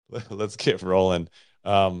Let's get rolling.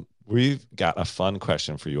 We've got a fun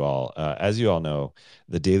question for you all. As you all know,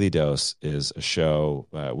 the Daily Dose is a show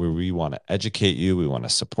where we want to educate you, we want to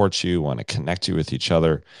support you, want to connect you with each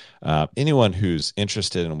other. Anyone who's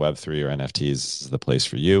interested in Web3 or NFTs is the place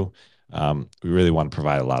for you. We really want to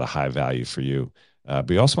provide a lot of high value for you, but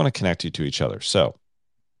we also want to connect you to each other. So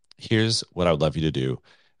here's what I would love you to do.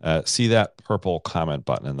 See that purple comment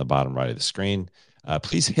button in the bottom right of the screen.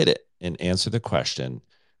 Please hit it and answer the question,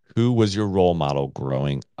 who was your role model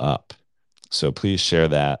growing up? So please share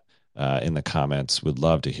that in the comments. We'd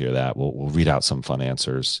love to hear that. We'll read out some fun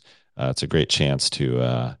answers. It's a great chance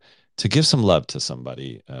to give some love to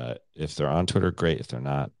somebody. If they're on Twitter, great. If they're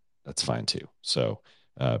not, that's fine too. So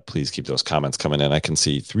please keep those comments coming in. I can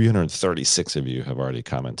see 336 of you have already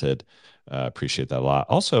commented. Appreciate that a lot.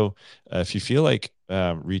 Also, if you feel like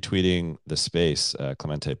retweeting the space,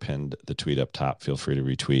 Clemente pinned the tweet up top. Feel free to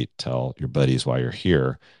retweet. Tell your buddies why you're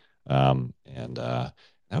here, and that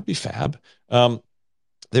would be fab.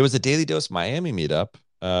 There was a Daily Dose Miami meetup.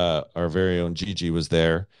 Our very own Gigi was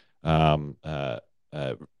there. Um, uh,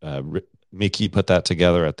 Mickey put that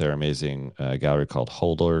together at their amazing gallery called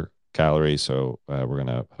Holder Gallery. So we're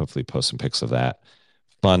gonna hopefully post some pics of that.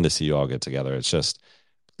 Fun to see you all get together. It's just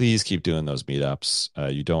please keep doing those meetups.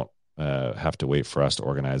 You don't have to wait for us to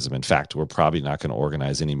organize them. In fact, we're probably not going to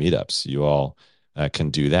organize any meetups. You all can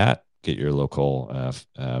do that. Get your local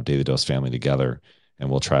Daily Dose family together, and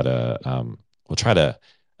we'll try to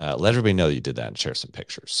let everybody know that you did that and share some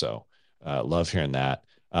pictures. So love hearing that.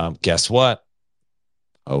 Guess what?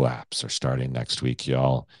 POAPs are starting next week,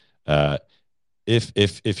 y'all. Uh,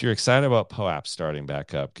 if you're excited about POAPs starting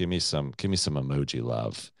back up, give me some emoji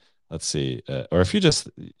love. Let's see. Or if you just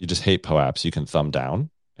hate POAPs, you can thumb down,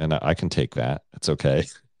 and I can take that. It's okay.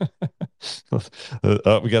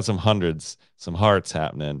 We got some hundreds, some hearts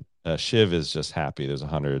happening. Shiv is just happy. There's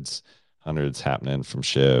hundreds happening from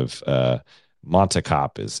Shiv. Monte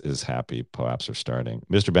Cop is happy. POAPs are starting.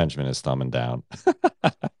 Mr. Benjamin is thumbing down.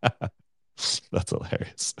 That's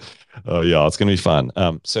hilarious. Oh, y'all, it's gonna be fun.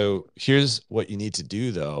 So here's what you need to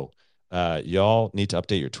do though. Y'all need to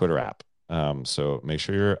update your Twitter app. So make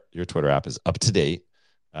sure your Twitter app is up to date.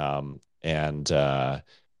 And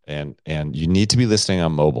you need to be listening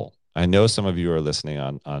on mobile. I know some of you are listening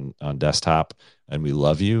on desktop, and we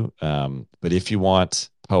love you. But if you want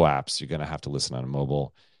POAPs, you're gonna have to listen on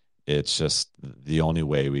mobile. It's just the only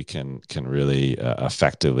way we can really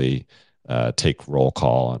effectively take roll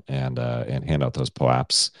call and hand out those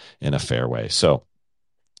POAPs in a fair way. So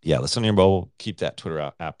yeah, listen on your mobile. Keep that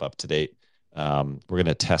Twitter app up to date. We're going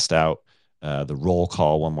to test out the roll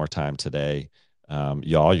call one more time today.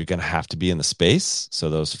 Y'all, you're going to have to be in the space, so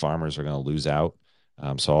those farmers are going to lose out.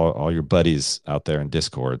 So all your buddies out there in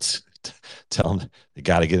Discords, tell them they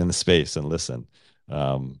got to get in the space and listen.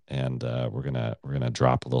 And we're gonna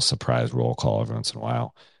drop a little surprise roll call every once in a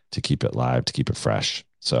while to keep it live, to keep it fresh.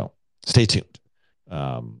 So stay tuned.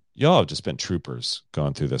 Y'all have just been troopers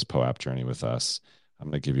going through this POAP journey with us. I'm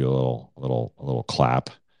gonna give you a little clap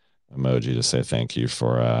emoji to say thank you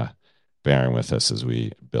for bearing with us as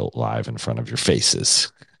we built live in front of your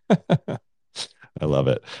faces. I love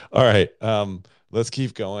it. All right. Let's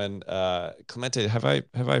keep going. Clemente, have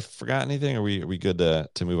I forgotten anything? Are we good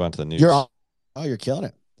to move on to the You're news? all, oh, you're killing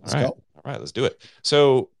it. All Let's right. go. All right, let's do it.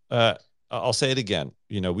 So I'll say it again.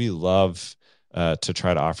 We love to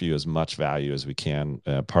try to offer you as much value as we can.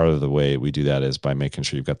 Part of the way we do that is by making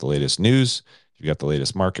sure you've got the latest news, you've got the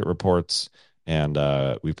latest market reports, and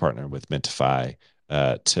we partner with Mintify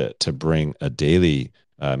to bring a daily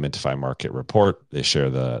Mintify market report. They share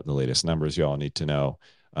the latest numbers you all need to know.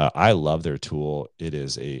 I love their tool. It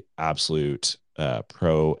is a absolute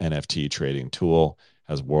pro NFT trading tool.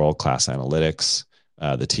 Has world class analytics.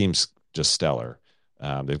 The team's just stellar.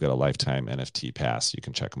 They've got a lifetime NFT pass. You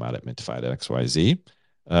can check them out at mintify.xyz.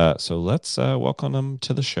 So let's welcome them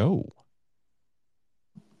to the show.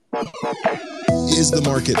 Is the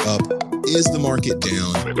market up? Is the market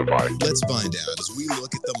down? Let's find out as we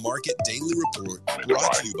look at the Market Daily Report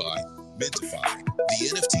brought to you by Mintify, the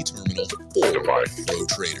NFT terminal for flow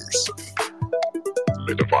traders.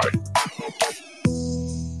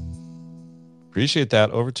 Appreciate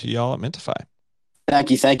that. Over to y'all at Mintify.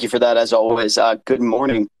 Thank you for that as always. Good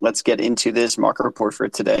morning. Let's get into this market report for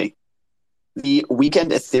today. The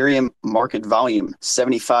weekend Ethereum market volume,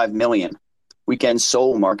 75 million. Weekend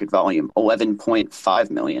Sol market volume, 11.5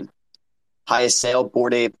 million. Highest sale,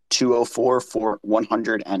 Bored Ape 204 for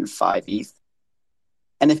 105 ETH.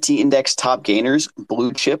 NFT index top gainers,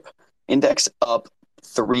 Blue Chip index up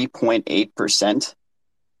 3.8%.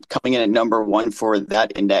 Coming in at number one for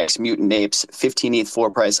that index, Mutant Apes, 15 ETH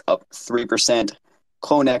floor price up 3%.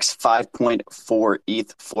 Clonex 5.4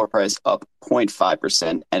 ETH floor price up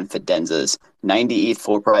 0.5%, and Fidenza's 90 ETH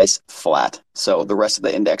floor price flat. So the rest of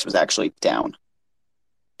the index was actually down.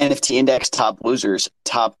 NFT index top losers,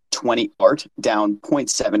 top 20 art down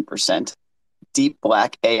 0.7%. Deep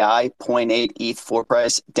Black AI 0.8 ETH floor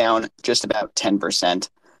price down just about 10%.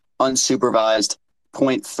 Unsupervised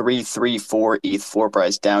 0.334 ETH floor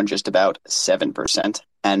price down just about 7%.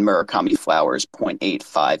 And Murakami Flowers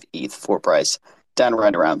 0.85 ETH floor price down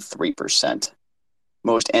right around 3%.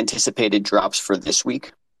 Most anticipated drops for this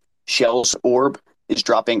week. Shell's Orb is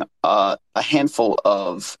dropping a handful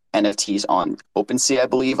of NFTs on OpenSea, I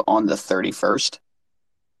believe, on the 31st.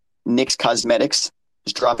 NYX Cosmetics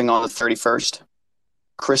is dropping on the 31st.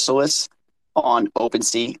 Chrysalis on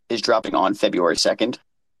OpenSea is dropping on February 2nd.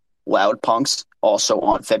 Loud Punks also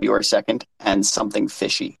on February 2nd. And Something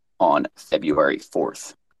Fishy on February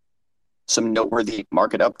 4th. Some noteworthy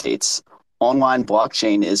market updates. Online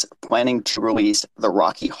Blockchain is planning to release the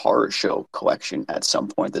Rocky Horror Show collection at some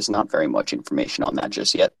point. There's not very much information on that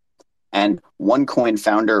just yet. And OneCoin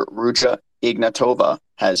founder Ruja Ignatova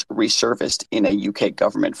has resurfaced in a UK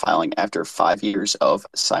government filing after 5 years of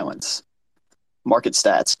silence. Market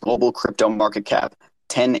stats. Global crypto market cap,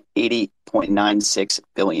 1080.96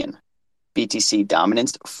 billion. BTC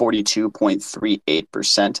dominance,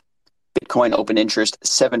 42.38%. Bitcoin open interest,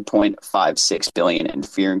 7.56 billion, and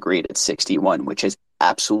fear and greed at 61, which has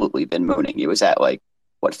absolutely been mooning. It was at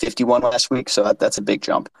 51 last week, so that's a big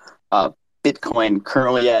jump. Bitcoin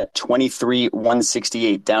currently at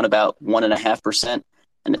 23,168, down about 1.5%,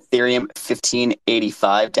 and Ethereum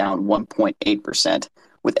 1585, down 1.8%,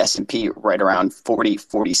 with S&P right around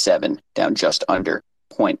 4047, down just under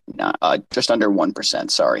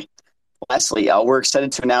 1%. Sorry. Lastly, we're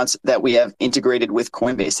excited to announce that we have integrated with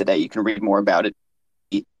Coinbase today. You can read more about it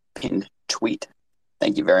in the pinned tweet.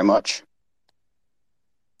 Thank you very much.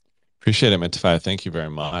 Appreciate it, Mintify. Thank you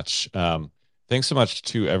very much. Thanks so much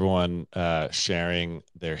to everyone sharing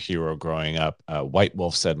their hero growing up. White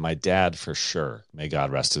Wolf said, "My dad for sure. May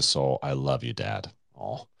God rest his soul. I love you, Dad."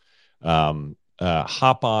 Oh.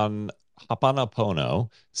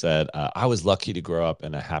 Hoponopono said, "I was lucky to grow up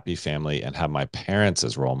in a happy family and have my parents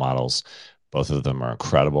as role models. Both of them are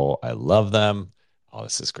incredible. I love them." Oh,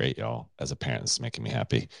 this is great, y'all. As a parent, this is making me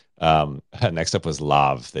happy. Next up was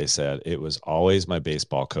Lav. They said, "It was always my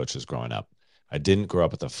baseball coaches growing up. I didn't grow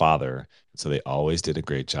up with a father, so they always did a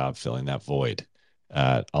great job filling that void."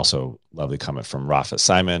 Also, lovely comment from Rafa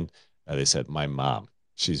Simon. They said, "My mom.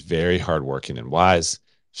 She's very hardworking and wise.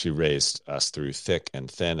 She raised us through thick and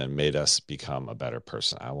thin and made us become a better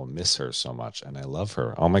person. I will miss her so much, and I love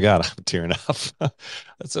her." Oh my God, I'm tearing up.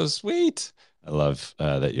 That's so sweet. I love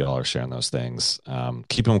that you all are sharing those things.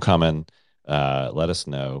 Keep them coming. Let us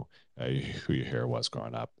know who your hero was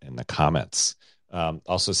growing up in the comments.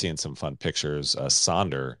 Also seeing some fun pictures.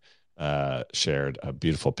 Sonder shared a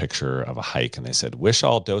beautiful picture of a hike, and they said, "Wish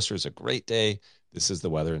all dosers a great day. This is the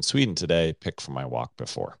weather in Sweden today. Pick for my walk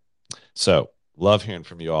before." So love hearing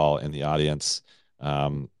from you all in the audience,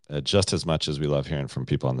 just as much as we love hearing from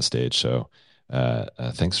people on the stage. So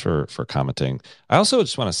thanks for commenting. I also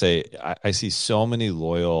just want to say I see so many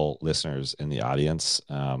loyal listeners in the audience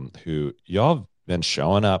who y'all have been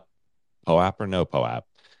showing up, POAP or no POAP,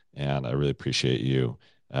 and I really appreciate you.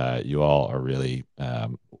 You all are really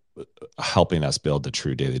helping us build the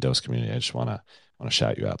true Daily Dose community. I just want to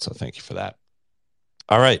shout you out. So thank you for that.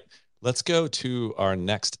 All right. Let's go to our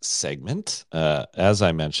next segment. As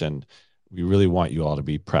I mentioned, we really want you all to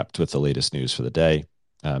be prepped with the latest news for the day.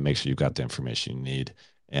 Make sure you've got the information you need.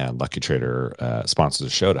 And Lucky Trader sponsors the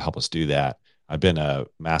show to help us do that. I've been a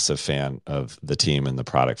massive fan of the team and the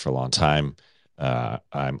product for a long time.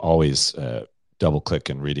 I'm always double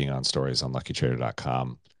clicking and reading on stories on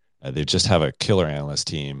luckytrader.com. They just have a killer analyst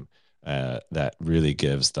team that really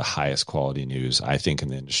gives the highest quality news, I think, in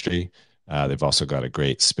the industry. They've also got a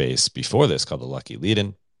great space before this called the Lucky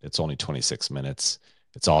Lead-In. It's only 26 minutes.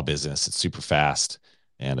 It's all business. It's super fast,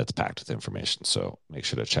 and it's packed with information. So make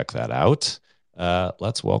sure to check that out.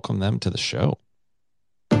 Let's welcome them to the show.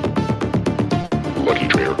 Lucky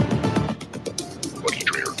Trader. Lucky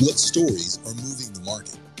Trader. What stories are moving the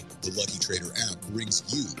market? The Lucky Trader app brings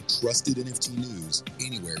you trusted NFT news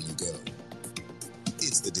anywhere you go.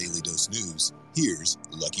 It's the Daily Dose News. Here's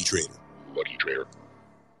Lucky Trader. Lucky Trader.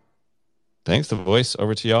 Thanks. The voice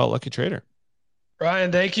over to y'all, Lucky Trader.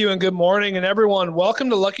 Ryan, thank you, and good morning. And everyone, welcome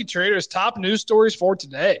to Lucky Trader's top news stories for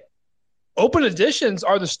today. Open editions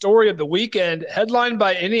are the story of the weekend, headlined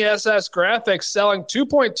by NESS Graphics selling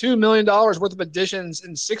 $2.2 million worth of editions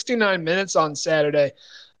in 69 minutes on Saturday.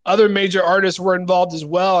 Other major artists were involved as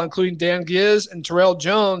well, including Dan Giz and Terrell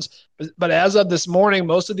Jones, But as of this morning,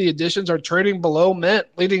 most of the additions are trading below mint,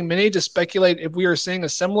 leading many to speculate if we are seeing a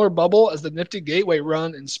similar bubble as the Nifty Gateway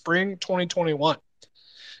run in spring 2021.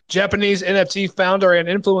 Japanese NFT founder and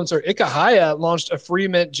influencer Ikehaya launched a free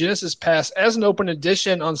mint Genesis Pass as an open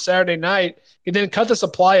edition on Saturday night. He then cut the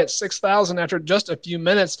supply at 6,000 after just a few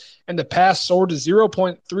minutes, and the pass soared to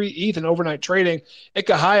 0.3 ETH in overnight trading.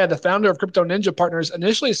 Ikehaya, the founder of Crypto Ninja Partners,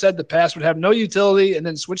 initially said the pass would have no utility and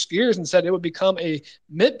then switched gears and said it would become a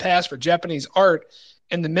mint pass for Japanese art.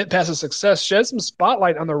 And the mint pass's success shed some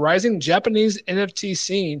spotlight on the rising Japanese NFT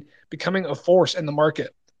scene becoming a force in the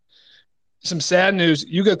market. Some sad news.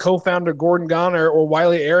 Yuga co-founder Gordon Goner, or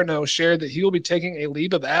Wiley Arano, shared that he will be taking a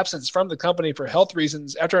leave of absence from the company for health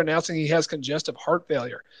reasons after announcing he has congestive heart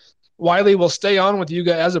failure. Wiley will stay on with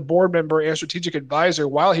Yuga as a board member and strategic advisor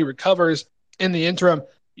while he recovers. In the interim,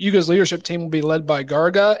 Yuga's leadership team will be led by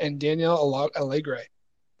Garga and Daniel Allegre.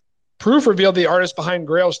 Proof revealed the artist behind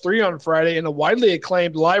Grails 3 on Friday in a widely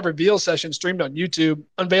acclaimed live reveal session streamed on YouTube,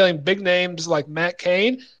 unveiling big names like Matt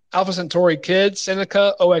Cain, Alpha Centauri Kid,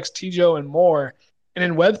 Seneca, OXTJO, and more. And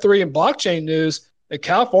in Web3 and blockchain news, the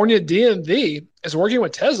California DMV is working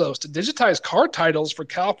with Tezos to digitize car titles for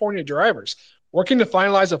California drivers, working to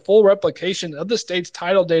finalize a full replication of the state's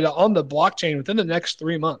title data on the blockchain within the next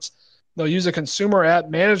 3 months. They'll use a consumer app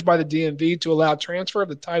managed by the DMV to allow transfer of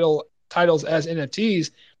the titles as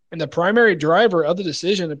NFTs, and the primary driver of the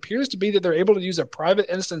decision appears to be that they're able to use a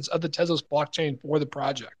private instance of the Tezos blockchain for the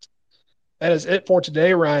project. That is it for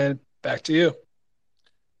today, Ryan. Back to you.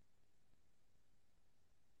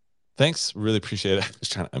 Thanks. Really appreciate it. I was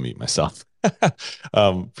trying to unmute myself.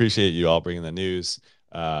 Appreciate you all bringing the news.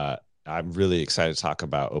 I'm really excited to talk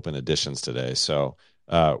about open editions today. So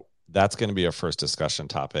that's going to be our first discussion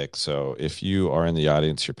topic. So if you are in the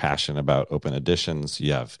audience, you're passionate about open editions,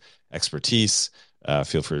 you have expertise,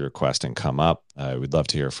 feel free to request and come up. We'd love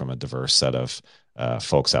to hear from a diverse set of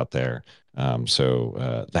folks out there.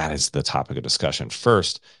 So that is the topic of discussion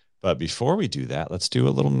first. But before we do that, let's do a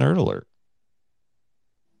little nerd alert.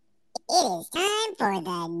 It is time for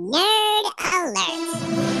the Nerd Alert.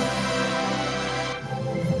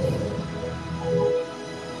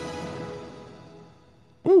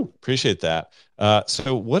 Ooh, appreciate that.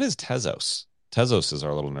 So what is Tezos? Tezos is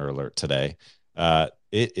our little nerd alert today.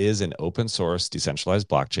 It is an open source decentralized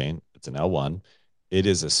blockchain. It's an L1. It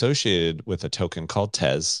is associated with a token called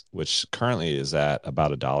Tez, which currently is at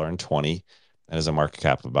about $1.20 and has a market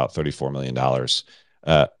cap of about $34 million.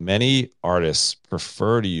 Many artists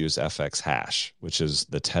prefer to use FX Hash, which is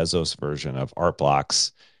the Tezos version of art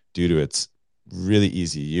blocks due to its really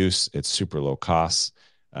easy use. It's super low cost.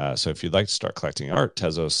 So if you'd like to start collecting art,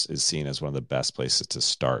 Tezos is seen as one of the best places to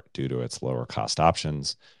start due to its lower cost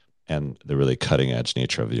options and the really cutting edge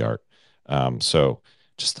nature of the art. So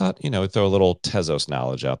just thought, throw a little Tezos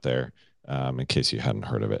knowledge out there in case you hadn't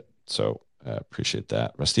heard of it. So appreciate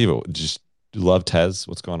that. Restivo, just love Tez.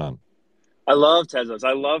 What's going on? I love Tezos.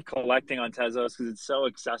 I love collecting on Tezos because it's so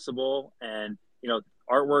accessible, and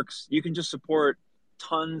artworks, you can just support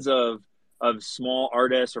tons of small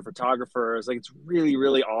artists or photographers. Like, it's really,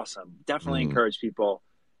 really awesome. Definitely encourage people.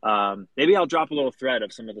 Maybe I'll drop a little thread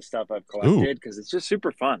of some of the stuff I've collected because it's just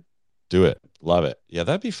super fun. Do it. Love it. Yeah,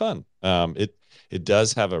 that'd be fun. It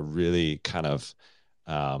does have a really kind of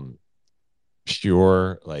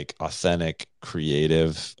pure, like authentic,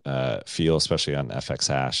 creative feel, especially on FX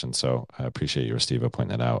Hash. And so I appreciate you, Steve,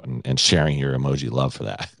 pointing that out and sharing your emoji love for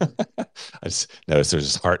that. I just noticed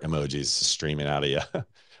there's just heart emojis streaming out of you.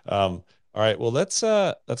 All right, well, let's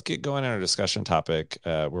get going on our discussion topic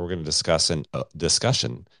where we're going to discuss a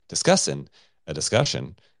discussion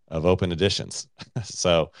of open editions.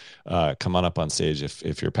 So come on up on stage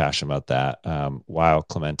if you're passionate about that. While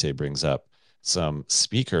Clemente brings up some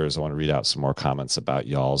speakers, I want to read out some more comments about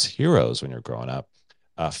y'all's heroes when you're growing up.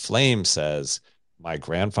 Flame says, my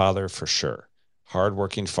grandfather for sure.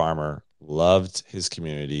 Hardworking farmer, loved his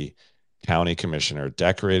community, county commissioner,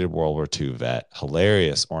 decorated World War II vet,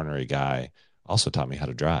 hilarious, ornery guy, also taught me how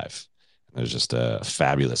to drive. And there's just a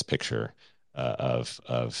fabulous picture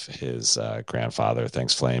of his grandfather.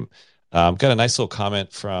 Thanks, Flame. Got a nice little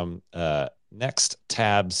comment from Next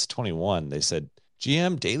Tabs 21. They said,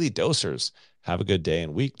 GM Daily Dosers, have a good day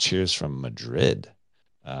and week. Cheers from Madrid.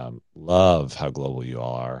 Love how global you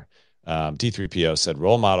all are. D3PO said,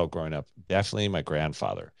 role model growing up, definitely my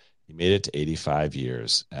grandfather. He made it to 85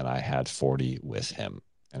 years, and I had 40 with him.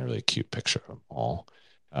 And a really cute picture of them all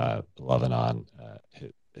loving on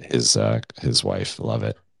his wife. Love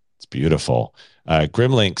it. It's beautiful.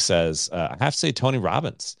 Grimlink says, I have to say Tony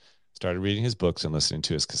Robbins. Started reading his books and listening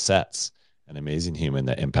to his cassettes. An amazing human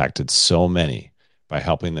that impacted so many by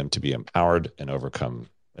helping them to be empowered and overcome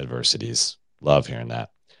adversities. Love hearing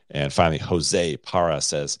that. And finally, Jose Para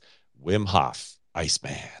says, Wim Hof,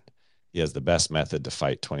 Iceman. He has the best method to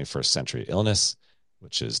fight 21st century illness,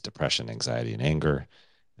 which is depression, anxiety, and anger.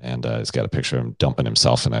 And he's got a picture of him dumping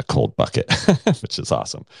himself in a cold bucket, which is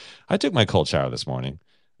awesome. I took my cold shower this morning,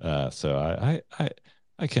 so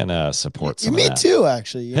I can support some of Me that. too,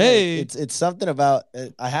 actually. You know, Hey. it's something about.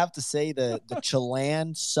 I have to say the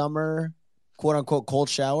Chilean summer, quote unquote, cold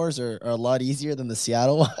showers are a lot easier than the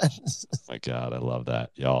Seattle ones. My God, I love that,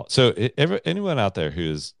 y'all. So anyone out there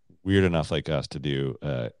who's weird enough like us to do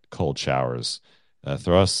cold showers,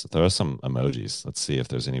 throw us some emojis. Let's see if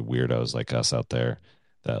there's any weirdos like us out there.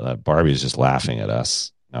 That Barbie's just laughing at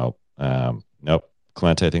us. Nope. Nope.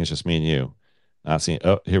 Clemente, I think it's just me and you. Not seeing.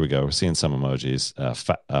 Oh, here we go. We're seeing some emojis.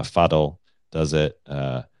 Fadl does it.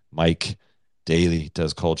 Mike Daly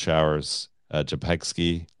does cold showers.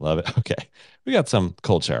 Japekski, love it. Okay, we got some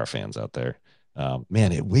cold shower fans out there.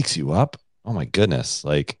 Man, it wakes you up. Oh my goodness,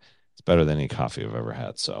 like it's better than any coffee I've ever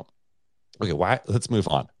had. So, okay, let's move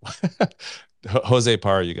on. Jose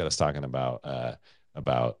Parr, you got us talking about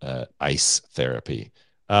ice therapy.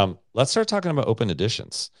 Let's start talking about open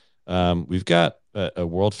editions. We've got a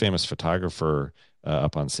world famous photographer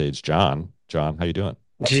up on stage, John. John, how you doing?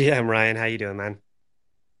 GM Ryan, how you doing, man?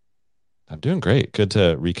 I'm doing great. Good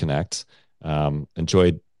to reconnect.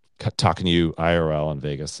 Enjoyed talking to you IRL in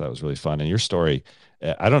Vegas. That was really fun. And your story,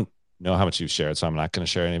 I don't know how much you've shared, so I'm not going to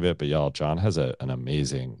share any of it. But y'all, John has an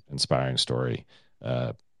amazing, inspiring story.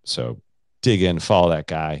 So dig in, follow that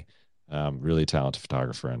guy. Really talented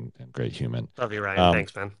photographer and great human. Love you, Ryan.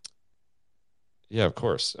 Thanks, man. Yeah, of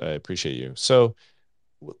course. I appreciate you. So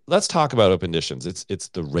let's talk about open editions. It's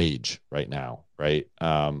the rage right now, right?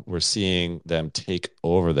 We're seeing them take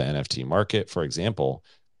over the NFT market. For example,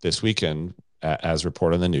 this weekend, as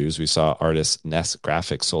reported in the news, we saw artist Ness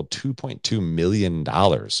Graphics sold $2.2 million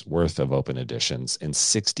worth of open editions in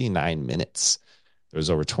 69 minutes. There's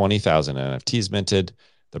over 20,000 NFTs minted.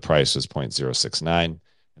 The price was 0.069.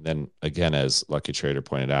 And then again, as Lucky Trader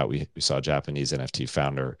pointed out, we saw Japanese NFT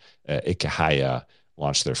founder Ikehaya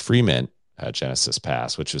launch their free mint Genesis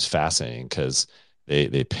Pass, which was fascinating because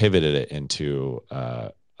they pivoted it into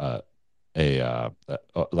like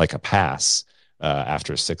a pass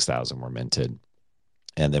after 6,000 were minted.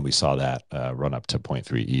 And then we saw that run up to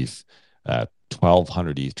 0.3 ETH,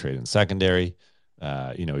 1,200 ETH trade in secondary.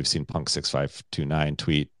 We've seen Punk6529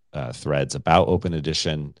 tweet threads about open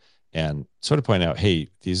edition and sort of point out, hey,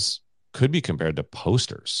 these could be compared to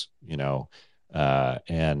posters,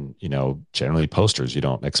 and generally posters you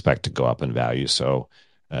don't expect to go up in value. So,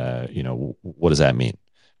 what does that mean?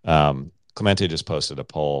 Clemente just posted a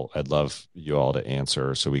poll. I'd love you all to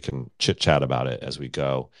answer so we can chit chat about it as we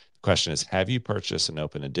go. The question is, have you purchased an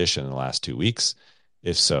open edition in the last 2 weeks?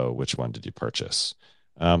 If so, which one did you purchase?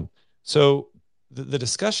 So the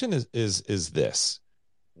discussion is this.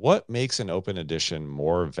 What makes an open edition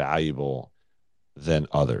more valuable than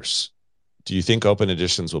others? Do you think open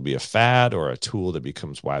editions will be a fad or a tool that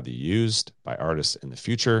becomes widely used by artists in the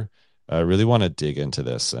future? I really want to dig into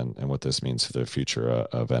this and what this means for the future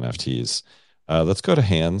of NFTs. Let's go to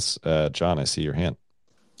hands. John, I see your hand.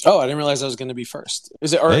 Oh, I didn't realize I was going to be first.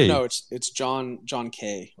 Is it? Or Hey. no, it's John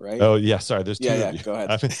K, right? Oh, yeah. Sorry. There's two of you. Go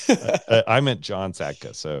ahead. I meant John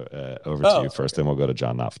Zatka. So over to you first, then we'll go to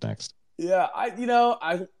John Knopf next. Yeah, I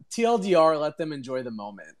TLDR, let them enjoy the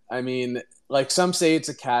moment. I mean, like some say it's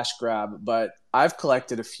a cash grab, but I've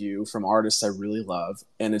collected a few from artists I really love,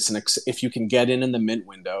 and if you can get in the mint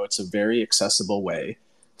window, it's a very accessible way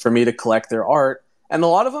for me to collect their art. And a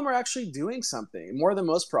lot of them are actually doing something more than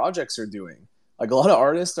most projects are doing. Like a lot of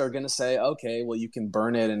artists are going to say, okay, well, you can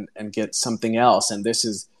burn it and get something else, and this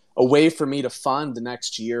is a way for me to fund the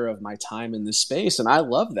next year of my time in this space, and I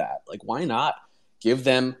love that. Like, why not give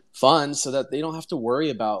them funds so that they don't have to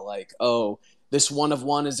worry about like, oh, this one of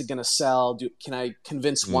one, is it going to sell? Can I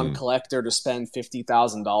convince one collector to spend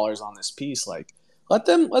 $50,000 on this piece? Like, let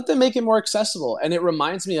them make it more accessible. And it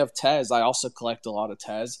reminds me of Tez. I also collect a lot of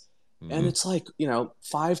Tez, and it's like,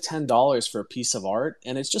 $5-10 for a piece of art,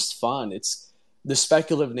 and it's just fun. It's the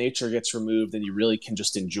speculative nature gets removed, and you really can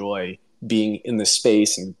just enjoy being in the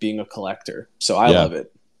space and being a collector. So I love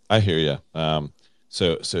it. I hear you.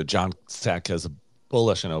 So John Sack has a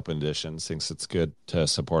bullish on open editions, thinks it's good to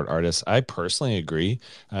support artists. I personally agree.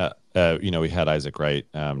 We had Isaac Wright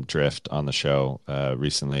Drift on the show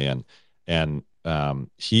recently, and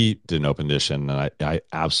he did an open edition, and I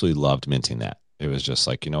absolutely loved minting that. It was just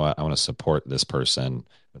like, you know what, I want to support this person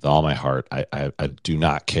with all my heart. I do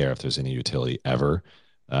not care if there's any utility ever.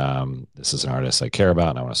 This is an artist I care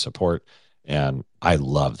about and I want to support, and I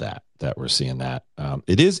love that we're seeing that.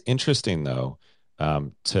 It is interesting though.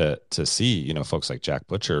 to see, folks like Jack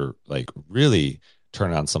Butcher like really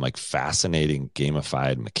turn on some like fascinating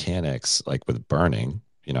gamified mechanics like with burning.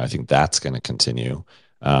 I think that's going to continue.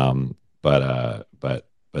 But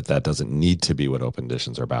that doesn't need to be what open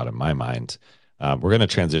editions are about in my mind. We're going to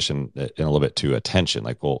transition in a little bit to attention.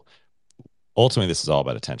 Like, well, ultimately, this is all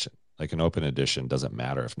about attention. Like an open edition doesn't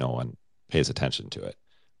matter if no one pays attention to it.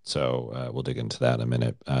 So we'll dig into that in a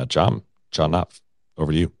minute. John Knopf,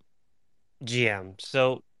 over to you. GM.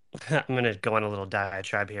 So I'm going to go on a little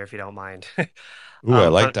diatribe here if you don't mind. Ooh, I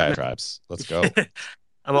Um, like I'm, I'm, diatribes. Let's go.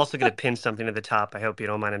 I'm also going to pin something to the top. I hope you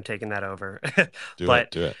don't mind. I'm taking that over. Do it.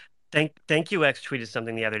 But Do it. Thank you X tweeted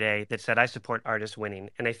something the other day that said I support artists winning,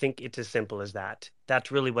 and I think it's as simple as that.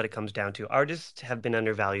 That's really what it comes down to. Artists have been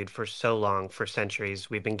undervalued for so long, for centuries.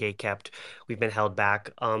 We've been gatekept, we've been held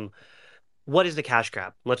back. What is the cash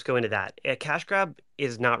grab? Let's go into that. A cash grab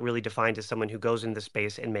is not really defined as someone who goes into the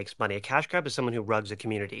space and makes money. A cash grab is someone who rugs a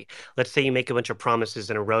community. Let's say you make a bunch of promises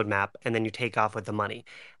and a roadmap and then you take off with the money.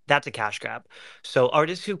 That's a cash grab. So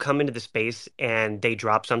artists who come into the space and they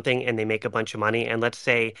drop something and they make a bunch of money, and let's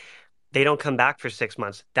say they don't come back for 6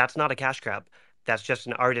 months, that's not a cash grab. That's just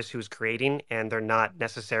an artist who's creating and they're not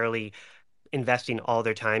necessarily investing all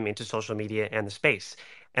their time into social media and the space.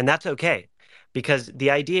 And that's okay, because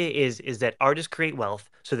the idea is that artists create wealth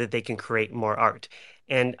so that they can create more art.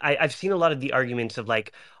 And I've seen a lot of the arguments of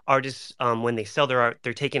like artists, when they sell their art,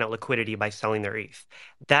 they're taking out liquidity by selling their ETH.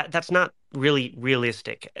 That's not really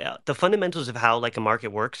realistic. The fundamentals of how like a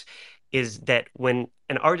market works is that when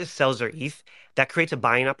an artist sells their ETH, that creates a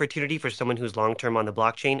buying opportunity for someone who's long term on the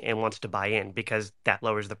blockchain and wants to buy in, because that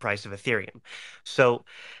lowers the price of Ethereum. So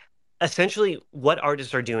essentially what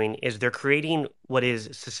artists are doing is they're creating what is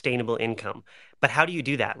sustainable income. But how do you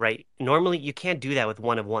do that, right? Normally you can't do that with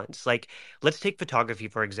one of ones. Like, let's take photography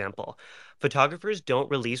for example. Photographers don't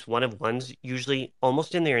release one of ones usually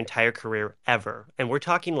almost in their entire career ever, and we're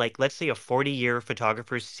talking like, let's say, a 40-year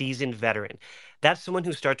photographer, seasoned veteran. That's someone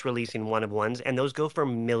who starts releasing one of ones, and those go for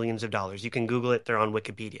millions of dollars. You can Google it, they're on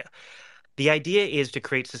Wikipedia. The idea is to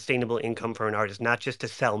create sustainable income for an artist, not just to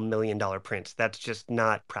sell $1 million prints. That's just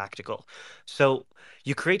not practical. So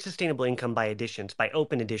you create sustainable income by editions, by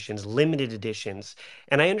open editions, limited editions.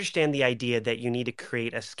 And I understand the idea that you need to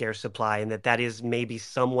create a scarce supply and that that is maybe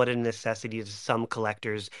somewhat a necessity to some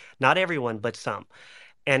collectors, not everyone, but some.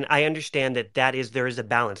 And I understand that there is a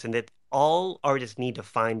balance, and that all artists need to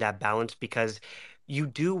find that balance, because you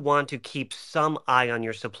do want to keep some eye on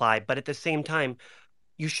your supply, but at the same time,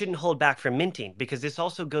 you shouldn't hold back from minting, because this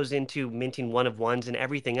also goes into minting one of ones and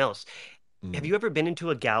everything else. Have Mm. you ever been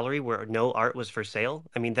into a gallery where no art was for sale?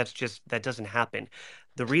 I mean, that doesn't happen.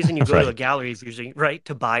 The reason you go to a Right. gallery is usually, right,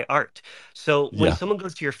 to buy art. So when Yeah. someone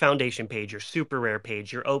goes to your foundation page, your super rare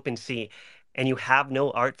page, your OpenSea, and you have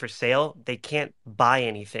no art for sale, they can't buy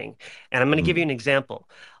anything. And I'm going to give you Mm. an example.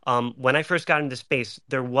 When I first got into space,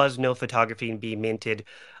 there was no photography being minted.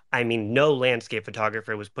 I mean, no landscape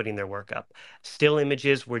photographer was putting their work up. Still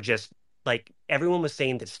images were just like, everyone was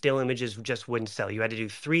saying that still images just wouldn't sell. You had to do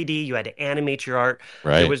 3D, you had to animate your art.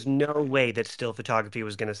 There Right. was no way that still photography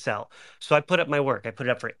was going to sell. So I put up my work. I put it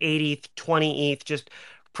up for 80 ETH, 20 ETH, just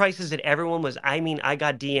prices that everyone was, I mean, I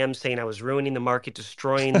got DMs saying I was ruining the market,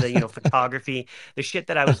 destroying the, photography, the shit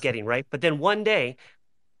that I was getting, right? But then one day,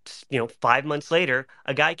 5 months later,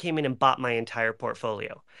 a guy came in and bought my entire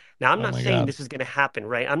portfolio. Now, I'm Oh not my saying God. this is going to happen,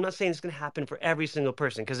 right? I'm not saying it's going to happen for every single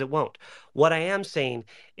person, because it won't. What I am saying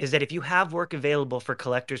is that if you have work available for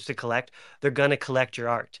collectors to collect, they're going to collect your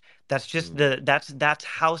art. That's just Mm. that's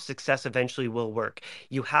how success eventually will work.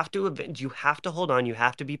 You have to hold on, you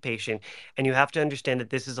have to be patient, and you have to understand that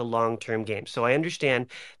this is a long-term game. So I understand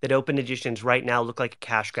that open editions right now look like a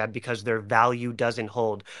cash grab because their value doesn't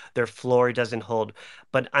hold, their floor doesn't hold.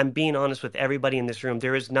 But I'm being honest with everybody in this room.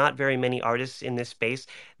 There is not very many artists in this space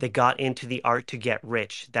that got into the art to get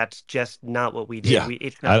rich. That's just not what we did. Yeah.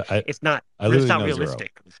 We I, I it's not I it's literally not know zero.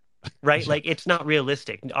 realistic, right? Yeah. Like, it's not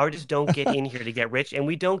realistic. Artists don't get in here to get rich, and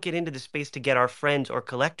we don't get into the space to get our friends or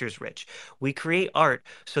collectors rich. We create art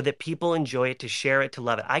so that people enjoy it, to share it, to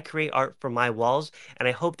love it. I create art for my walls, and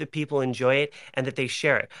I hope that people enjoy it and that they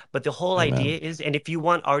share it. But the whole Amen. idea is, and if you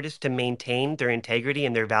want artists to maintain their integrity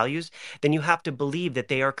and their values, then you have to believe that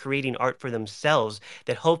they are creating art for themselves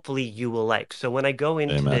that hopefully you will like. So when I go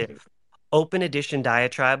into Amen. the open edition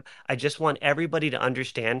diatribe, I just want everybody to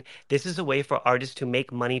understand this is a way for artists to make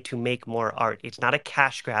money, to make more art. It's not a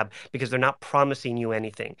cash grab, because they're not promising you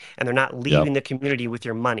anything and they're not Yep. leaving the community with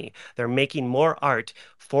your money. They're making more art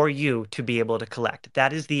for you to be able to collect.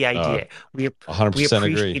 That is the Uh, idea. We 100% agree.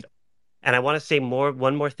 appreciate, and I want to say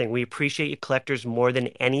one more thing. We appreciate collectors more than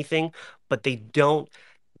anything, but they don't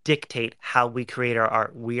dictate how we create our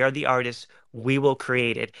art. We are the artists. We will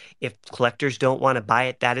create it. If collectors don't want to buy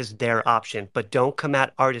it, that is their option. But don't come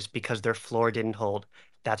at artists because their floor didn't hold.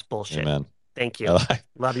 That's bullshit. Amen. Thank you. I,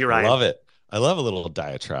 Love you, I Ryan. love it. I love a little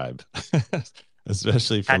diatribe,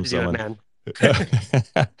 especially from Had to do someone. it,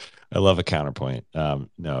 man. I love a counterpoint.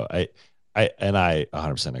 No, I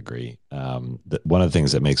 100% agree. One of the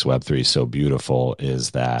things that makes Web3 so beautiful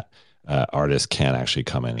is that artists can actually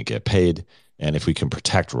come in and get paid. And if we can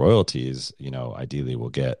protect royalties, ideally we'll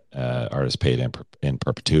get artists paid in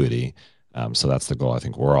perpetuity. So that's the goal I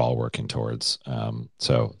think we're all working towards.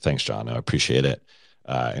 So thanks, John. I appreciate it.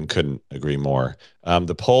 And couldn't agree more.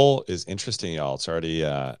 The poll is interesting, y'all. It's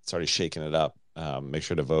already shaking it up. Make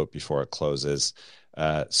sure to vote before it closes.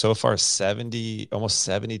 So far, almost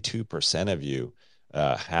 72% of you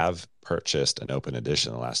have purchased an open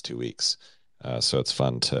edition in the last 2 weeks. So it's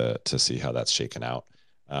fun to see how that's shaken out.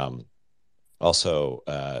 Also,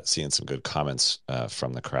 seeing some good comments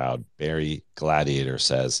from the crowd. Barry Gladiator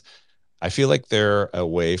says, I feel like they're a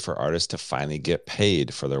way for artists to finally get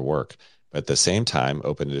paid for their work. But at the same time,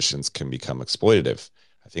 open editions can become exploitative.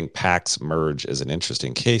 I think PAC's merge is an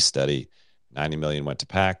interesting case study. 90 million went to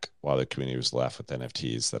PAC, while the community was left with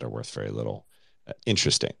NFTs that are worth very little.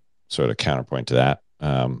 Interesting sort of counterpoint to that.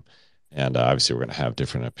 And obviously, we're going to have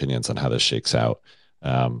different opinions on how this shakes out.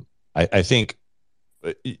 I think,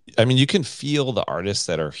 you can feel the artists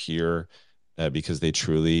that are here because they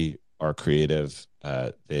truly are creative.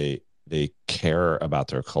 They care about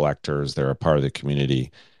their collectors. They're a part of the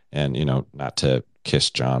community. And, not to kiss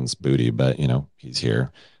John's booty, but, he's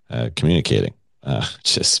here communicating.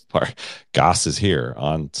 Just part. Goss is here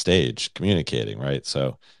on stage communicating, right?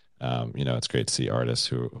 So, it's great to see artists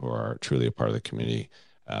who are truly a part of the community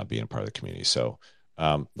being a part of the community. So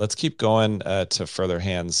let's keep going to further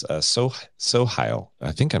hands. Sohail,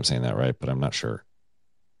 I think I'm saying that right, but I'm not sure.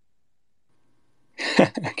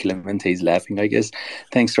 Clemente is laughing, I guess.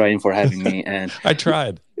 Thanks, Ryan, for having me. And I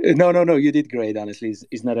tried. No, you did great. Honestly,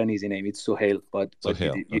 it's not an easy name. It's Sohail, but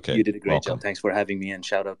you did a great job. Thanks for having me, and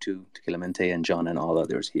shout out to Clemente and John and all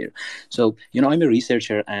others here. So, I'm a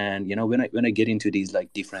researcher, and when I get into these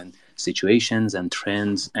like different situations and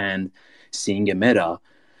trends and seeing a meta,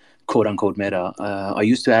 quote unquote meta, I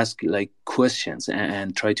used to ask like questions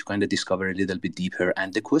and try to kind of discover a little bit deeper.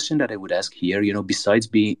 And the question that I would ask here, besides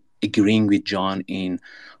agreeing with John in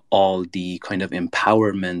all the kind of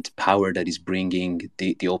empowerment power that is bringing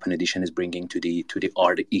the open edition is bringing to the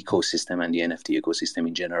art ecosystem and the NFT ecosystem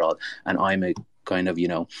in general. And I'm a kind of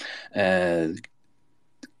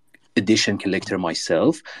edition collector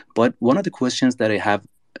myself. But one of the questions that I have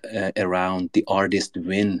around the artist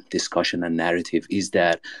win discussion and narrative is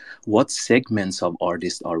that what segments of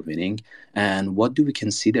artists are winning, and what do we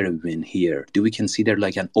consider a win here? Do we consider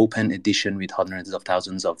like an open edition with hundreds of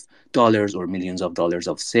thousands of dollars or millions of dollars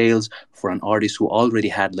of sales for an artist who already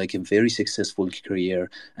had like a very successful career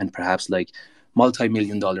and perhaps like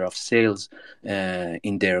multi-million dollar of sales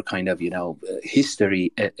in their kind of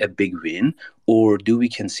history, a big win? Or do we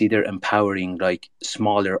consider empowering like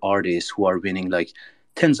smaller artists who are winning like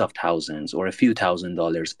tens of thousands or a few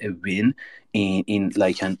 $1,000s a win in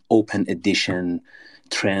like an open edition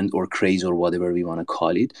trend or craze or whatever we want to call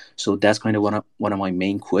it? So that's kind of one of my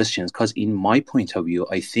main questions, because in my point of view,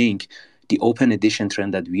 I think the open edition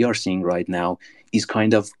trend that we are seeing right now is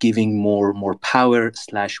kind of giving more power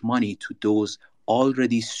 / money to those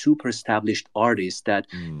already super established artists that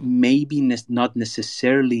maybe not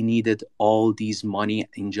necessarily needed all these money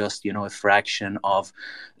in just a fraction of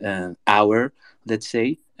hour, let's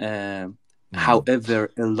say.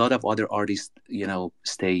 However, a lot of other artists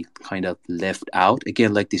stay kind of left out.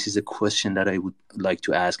 Again, like this is a question that I would like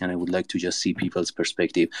to ask, and I would like to just see people's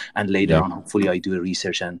perspective, and later on hopefully I do a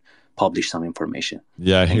research and publish some information.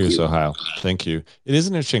 Yeah, here's Ohio. Thank you. It is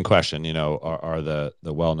an interesting question. Are the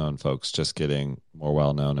well-known folks just getting more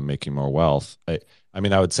well-known and making more wealth? I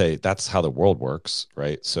would say that's how the world works,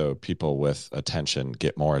 right? So people with attention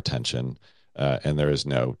get more attention, and there is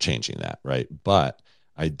no changing that, right? But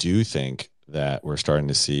I do think that we're starting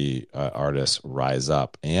to see artists rise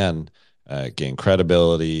up and gain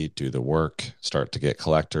credibility, do the work, start to get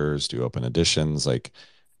collectors, do open editions,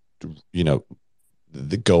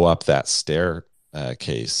 go up that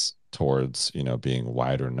staircase towards being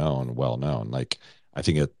wider known, well known. Like I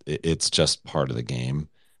think it's just part of the game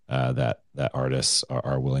that artists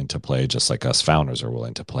are willing to play, just like us founders are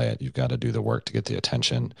willing to play it. You've got to do the work to get the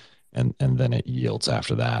attention, and then it yields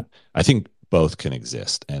after that. I think both can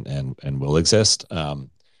exist and will exist.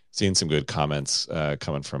 Seeing some good comments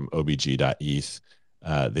coming from obg.eth.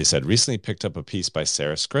 They said recently picked up a piece by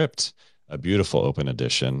Sarah Script, a beautiful open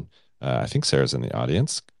edition. I think Sarah's in the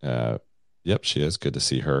audience. Yep, she is. Good to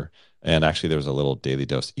see her. And actually, there was a little Daily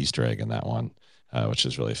Dose Easter egg in that one, which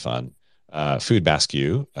is really fun. Food Basque,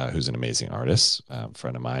 who's an amazing artist,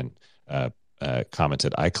 friend of mine,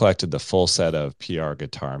 commented, I collected the full set of PR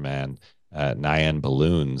Guitar Man Nyan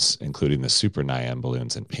balloons, including the super Nyan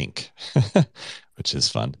balloons in pink, which is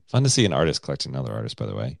fun. Fun to see an artist collecting another artist, by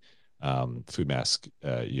the way. Food Mask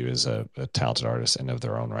you is a talented artist in of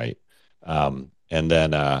their own right. And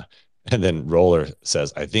then Roller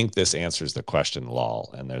says, I think this answers the question,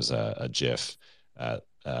 lol. And there's a GIF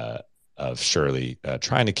of Shirley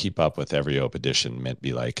trying to keep up with every Ope edition Mint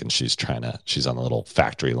be like, and she's on the little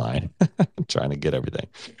factory line trying to get everything.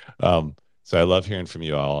 So I love hearing from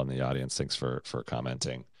you all in the audience. Thanks for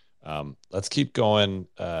commenting. Let's keep going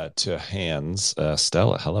to hands.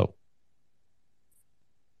 Stella, hello.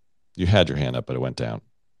 You had your hand up, but it went down.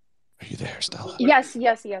 Are you there, Stella? Yes.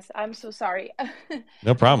 I'm so sorry.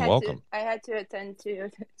 No problem. Welcome. I had to attend to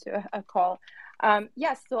a call.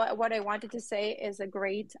 Yes. So what I wanted to say is a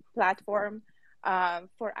great platform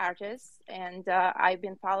for artists, and I've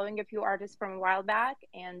been following a few artists from a while back,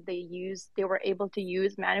 and they were able to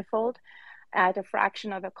use Manifold at a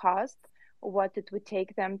fraction of a cost what it would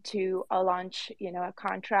take them to launch, a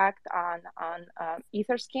contract on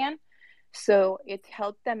Etherscan. So it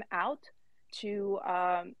helped them out to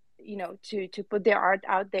to put their art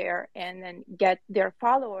out there and then get their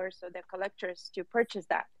followers or their collectors to purchase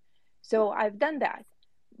that. So I've done that,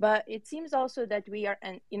 but it seems also that we are,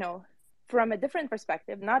 from a different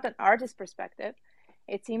perspective, not an artist perspective,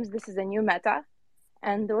 it seems this is a new meta,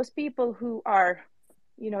 and those people who are,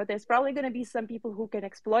 there's probably going to be some people who can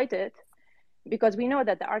exploit it, because we know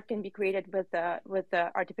that the art can be created with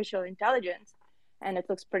the artificial intelligence, and it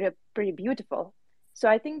looks pretty beautiful. So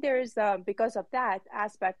I think there's, because of that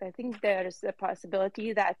aspect, I think there's a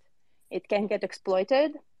possibility that it can get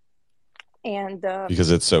exploited. And because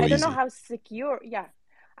it's so easy. I don't know how secure. Yeah,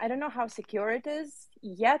 I don't know how secure it is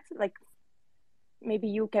yet. Like, maybe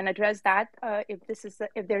you can address that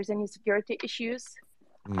if there's any security issues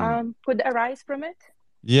could arise from it.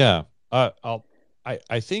 Yeah,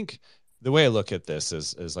 I think the way I look at this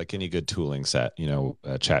is like any good tooling set,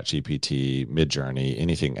 Chat GPT, Midjourney,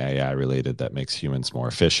 anything AI related that makes humans more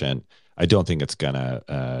efficient. I don't think it's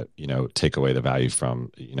gonna, take away the value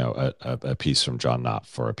from, a piece from John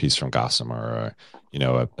Knopf or a piece from Gossamer or,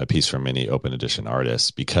 a piece from any open edition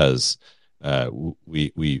artists, because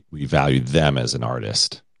we value them as an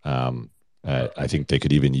artist. I think they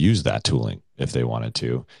could even use that tooling if they wanted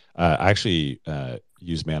to. I actually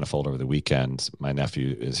used Manifold over the weekend. My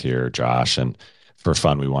nephew is here, Josh, and for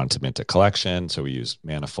fun, we wanted to mint a collection, so we used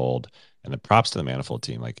Manifold. And the props to the Manifold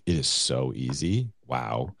team, like, it is so easy.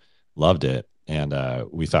 Wow, loved it. And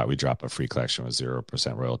we thought we'd drop a free collection with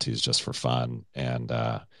 0% royalties just for fun, and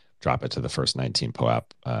drop it to the first 19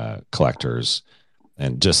 POAP collectors,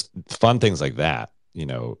 and just fun things like that.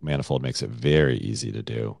 Manifold makes it very easy to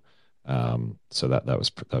do. So that was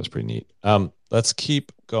pretty neat. Let's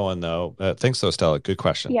keep going though. Thanks though, Stella. Good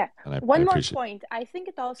question. Yeah. One more point. I think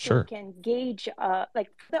it also can gauge, like,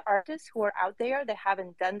 the artists who are out there that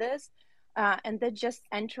haven't done this, and they're just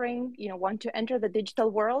entering, want to enter the digital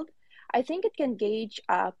world. I think it can gauge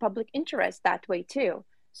public interest that way too.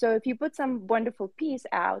 So if you put some wonderful piece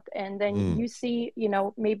out and then you see,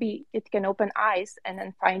 maybe it can open eyes and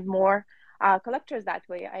then find more collectors that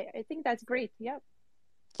way. I think that's great. Yeah.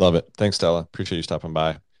 Love it. Thanks, Stella. Appreciate you stopping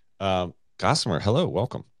by. Gossamer, hello,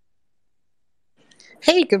 welcome.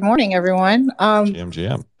 Hey, good morning, everyone.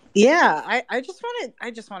 GM. Yeah, I just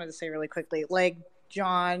wanted to say really quickly, like,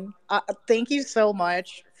 John, thank you so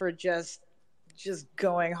much for just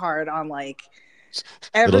going hard on, like,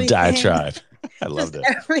 everything. Little diatribe. I loved it.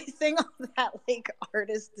 Everything that, like,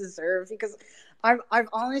 artists deserve, because I've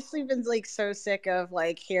honestly been, like, so sick of,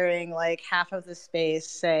 like, hearing, like, half of the space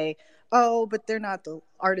say, oh, but the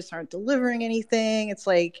artists aren't delivering anything. It's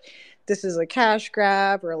like, this is a cash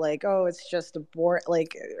grab, or like, oh, it's just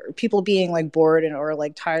people being, like, bored or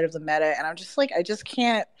like tired of the meta. And I'm just like, I just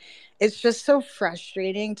can't. It's just so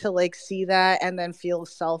frustrating to, like, see that and then feel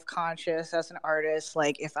self-conscious as an artist.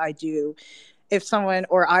 Like, if I do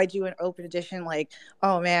an open edition, like,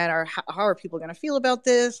 oh man, or how are people going to feel about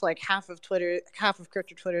this? Like, half of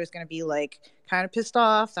crypto Twitter is going to be, like, kind of pissed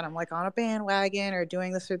off that I'm, like, on a bandwagon or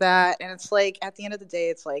doing this or that. And it's like, at the end of the day,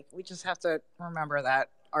 it's like, we just have to remember that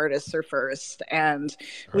artists are first, and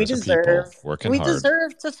we Artists are people deserve working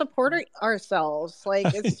hard. to support ourselves.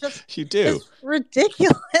 Like it's just You do. it's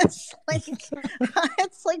ridiculous. Like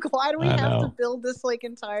it's like, why do we I have to know. build this like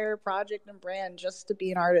entire project and brand just to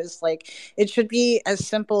be an artist? Like it should be as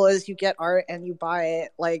simple as you get art and you buy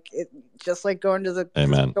it. Like it just like going to the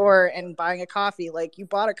Amen. store and buying a coffee. Like you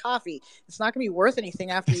bought a coffee, it's not gonna be worth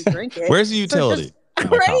anything after you drink it. Where's the So utility just in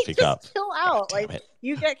my right, coffee just cup? chill out. Damn Like it.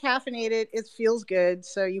 you get caffeinated, it feels good,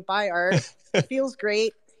 so you buy art. It feels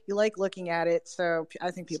great. You like looking at it, so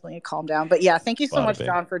I think people need to calm down. But yeah, thank you so Bada much, bing.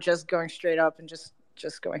 John, for just going straight up and just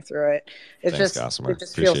going through it. It Thanks, just Gossamer. it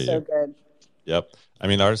just feels Appreciate so you. good. Yep. I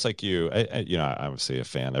mean, artists like you, you know, I'm obviously a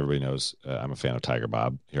fan. Everybody knows I'm a fan of Tiger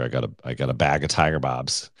Bob. Here, I got a bag of Tiger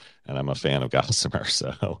Bobs, and I'm a fan of Gossamer.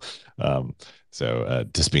 So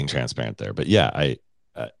just being transparent there. But yeah,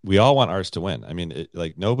 we all want artists to win. I mean,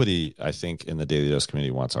 like nobody, I think, in the Daily Dose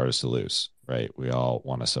community wants artists to lose, right? We all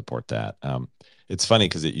want to support that. It's funny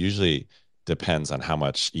because it usually depends on how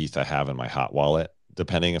much ETH I have in my hot wallet.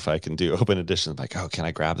 Depending if I can do open editions, like, oh, can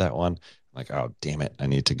I grab that one? Like, oh, damn it, I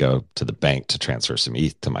need to go to the bank to transfer some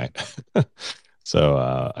ETH to my. So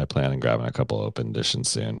I plan on grabbing a couple open editions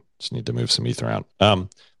soon. Just need to move some ETH around.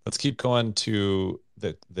 Let's keep going to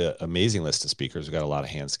the amazing list of speakers. We've got a lot of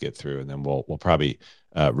hands to get through, and then we'll probably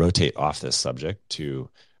rotate off this subject to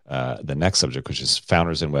the next subject, which is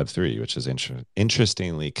founders in Web3, which is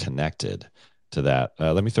interestingly connected to that.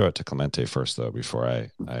 Let me throw it to Clemente first, though, before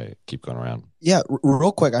I keep going around. Yeah,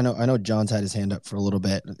 real quick. I know John's had his hand up for a little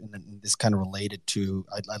bit, and this kind of related to.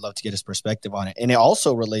 I'd love to get his perspective on it, and it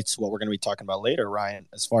also relates to what we're going to be talking about later, Ryan.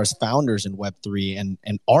 As far as founders in Web3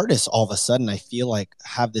 and artists, all of a sudden, I feel like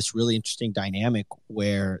have this really interesting dynamic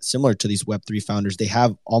where, similar to these Web3 founders, they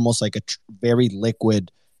have almost like a very liquid,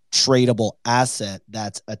 tradable asset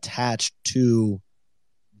that's attached to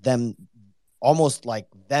them, almost like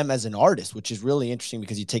them as an artist, which is really interesting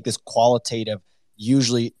because you take this qualitative,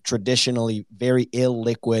 usually traditionally very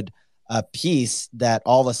illiquid piece that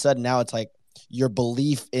all of a sudden now it's like your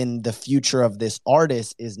belief in the future of this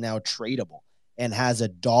artist is now tradable and has a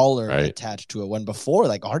dollar attached to it, when before,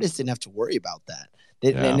 like, artists didn't have to worry about that.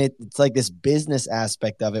 And it's like this business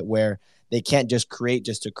aspect of it where they can't just create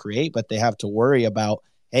just to create, but they have to worry about,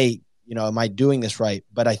 hey, you know, am I doing this right?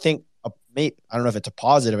 But I think I don't know if it's a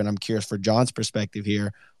positive, and I'm curious for John's perspective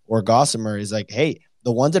here, or Gossamer, is like, hey,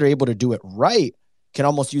 the ones that are able to do it right can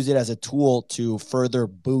almost use it as a tool to further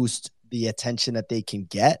boost the attention that they can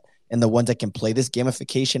get. And the ones that can play this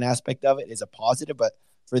gamification aspect of it is a positive. But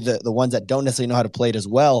for the ones that don't necessarily know how to play it as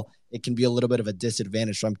well, it can be a little bit of a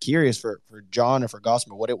disadvantage. So I'm curious for John or for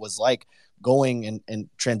Gossamer, what it was like going and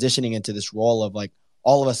transitioning into this role of, like,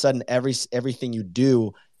 all of a sudden everything you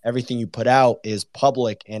do, everything you put out is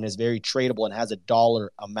public and is very tradable and has a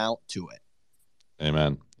dollar amount to it.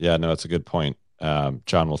 Amen. Yeah, no, it's a good point.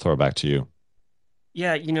 John, we'll throw it back to you.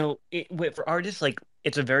 Yeah, you know, for artists, like,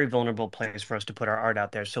 it's a very vulnerable place for us to put our art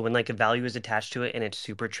out there. So when, like, a value is attached to it and it's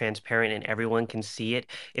super transparent and everyone can see it,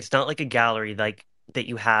 it's not like a gallery like that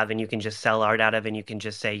you have and you can just sell art out of and you can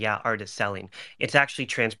just say, yeah, art is selling. It's actually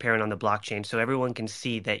transparent on the blockchain, so everyone can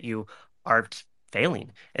see that you are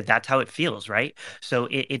failing. That's how it feels, right? So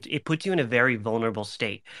it puts you in a very vulnerable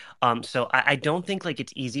state. So I don't think, like,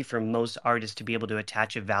 it's easy for most artists to be able to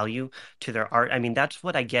attach a value to their art. I mean, that's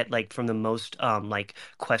what I get, like, from the most like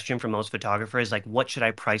question from most photographers, like, what should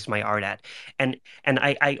I price my art at? And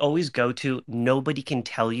I always go to, nobody can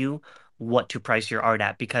tell you what to price your art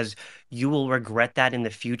at, because you will regret that in the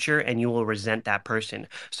future and you will resent that person.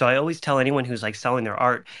 So I always tell anyone who's, like, selling their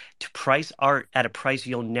art to price art at a price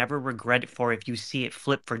you'll never regret it for if you see it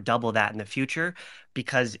flip for double that in the future,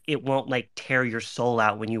 because it won't, like, tear your soul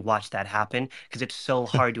out when you watch that happen, because it's so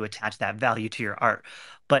hard to attach that value to your art.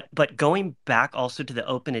 But going back also to the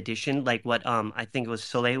open edition, like what I think it was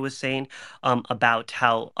Soleil was saying about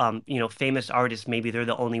how you know, famous artists, maybe they're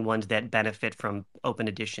the only ones that benefit from open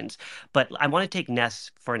editions. But I want to take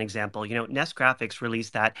Ness for an example. You know, Ness Graphics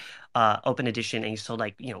released that open edition and he sold,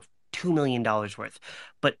 like, you know, $2 million worth.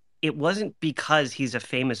 But it wasn't because he's a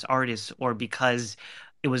famous artist or because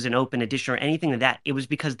it was an open edition or anything like that. It was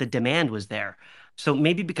because the demand was there. So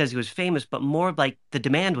maybe because he was famous, but more like the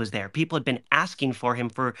demand was there. People had been asking for him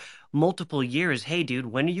for multiple years. Hey, dude,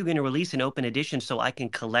 when are you going to release an open edition so I can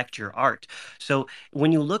collect your art? So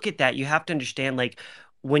when you look at that, you have to understand, like,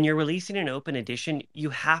 when you're releasing an open edition, you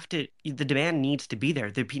have to, the demand needs to be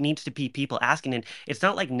there. There needs to be people asking. And it's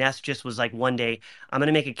not like Ness just was like, one day, I'm going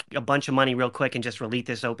to make a bunch of money real quick and just release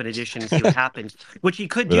this open edition and see what happens, which he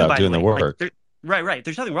could do, Without by the doing the way. Like, work. Right.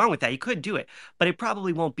 There's nothing wrong with that. You could do it, but it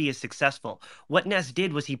probably won't be as successful. What Ness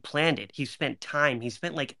did was he planned it. He spent time. He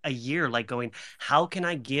spent like a year, like going, how can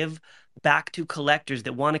I give back to collectors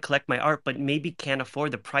that want to collect my art, but maybe can't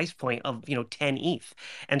afford the price point of, 10 ETH.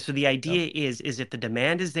 And so the idea is if the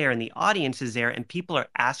demand is there and the audience is there and people are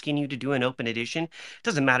asking you to do an open edition, it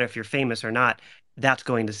doesn't matter if you're famous or not, that's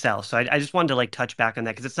going to sell. So I just wanted to like touch back on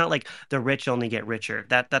that because it's not like the rich only get richer.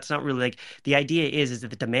 That's not really like the idea is that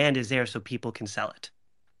the demand is there so people can sell it.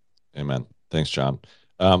 Amen. Thanks, John.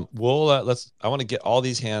 I want to get all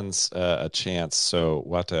these hands a chance. So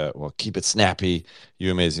we'll keep it snappy,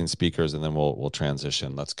 you amazing speakers, and then we'll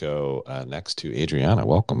transition. Let's go next to Adriana.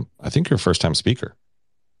 Welcome. I think you're a first time speaker.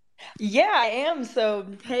 Yeah, I am. So,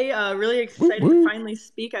 hey, really excited to finally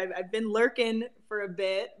speak. I've been lurking for a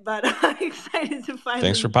bit, but I'm excited to finally.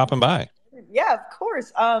 Thanks for popping by. Yeah, of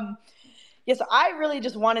course. So I really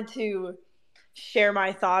just wanted to share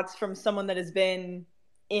my thoughts from someone that has been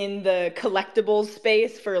in the collectibles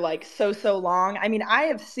space for like so long. I mean,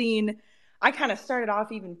 I kind of started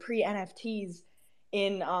off even pre NFTs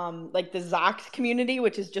in like the Zox community,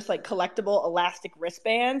 which is just like collectible elastic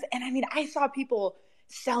wristbands. And I mean, I saw people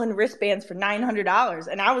selling wristbands for $900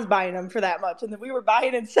 and I was buying them for that much. And then we were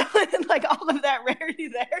buying and selling like all of that rarity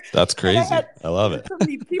there. That's crazy. I love it. So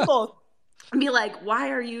many people be like, why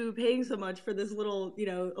are you paying so much for this little,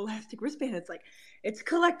 elastic wristband? It's like, it's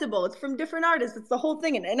collectible. It's from different artists. It's the whole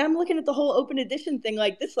thing. And I'm looking at the whole open edition thing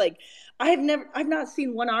like this. Like I've not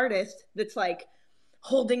seen one artist that's like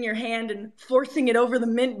holding your hand and forcing it over the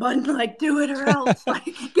mint button, like do it or else. Like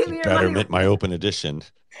give me your better money. mint my open edition.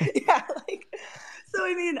 Yeah. So,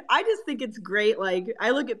 I mean, I just think it's great. Like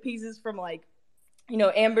I look at pieces from like,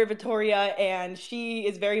 Amber Vittoria, and she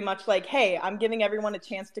is very much like, hey, I'm giving everyone a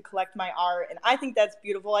chance to collect my art. And I think that's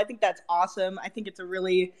beautiful. I think that's awesome. I think it's a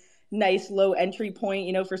really nice low entry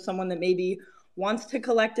point, for someone that maybe wants to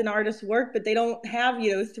collect an artist's work, but they don't have,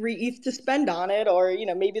 3 ETH to spend on it. Or,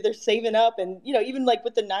 maybe they're saving up and, even like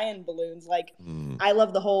with the Nyan balloons, like I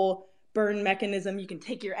love the whole burn mechanism. You can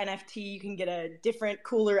take your NFT, you can get a different,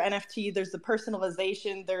 cooler NFT. There's the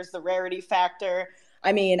personalization, there's the rarity factor.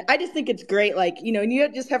 I mean, I just think it's great. Like, and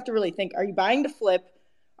you just have to really think, are you buying to flip?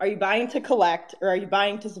 Are you buying to collect? Or are you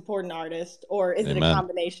buying to support an artist? Or is it a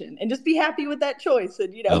combination? And just be happy with that choice.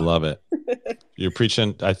 And, I love it. You're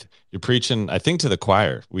preaching. You're preaching, I think, to the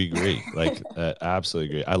choir. We agree. Like,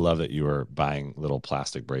 absolutely agree. I love that you are buying little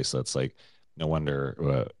plastic bracelets. Like, no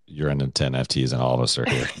wonder you're into NFTs and all of us are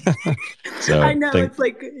here. So I know. It's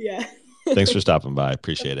like, yeah. Thanks for stopping by.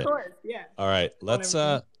 Appreciate it. Of course, yeah. All right. Let's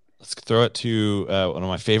throw it to one of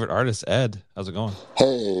my favorite artists, Ed. How's it going?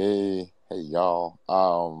 Hey, y'all.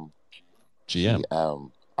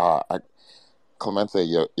 GM. Clemente,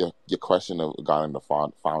 your question regarding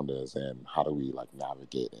the founders and how do we like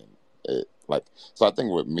navigate it, like, so I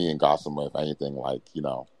think with me and Gossamer, if anything, like,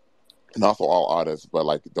 and also all artists, but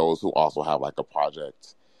like those who also have like a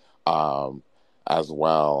project, as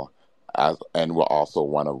well as, and we're also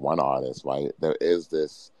one artist, right? There is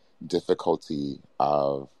this difficulty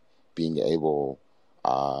of being able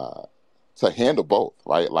to handle both,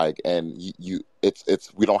 right? Like, and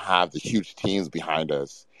it's we don't have the huge teams behind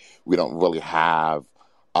us. We don't really have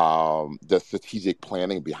the strategic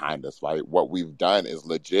planning behind us, right? What we've done is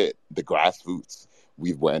legit the grassroots.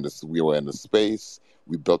 We were in the space.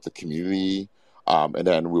 We built a community, and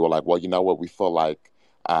then we were like, well, you know what? We feel like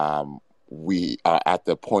we are at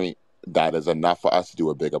the point that is enough for us to do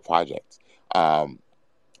a bigger project.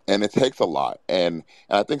 And it takes a lot, and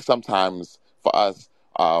I think sometimes for us,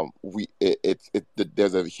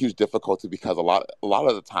 there's a huge difficulty because a lot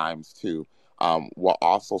of the times too, we're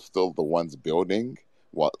also still the ones building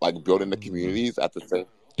the communities at the same.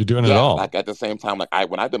 You're doing it all. Like at the same time, like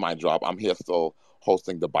when I did my job, I'm here still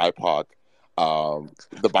hosting the BIPOC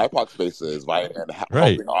spaces, right, and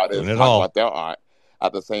helping artists talk about their art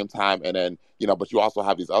at the same time, and then but you also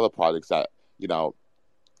have these other projects that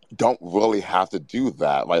don't really have to do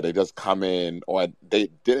that. Like they just come in, or they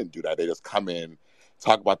didn't do that. They just come in,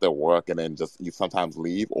 talk about their work, and then you sometimes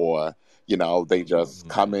leave, or they just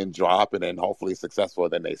come in, drop, and then hopefully successful,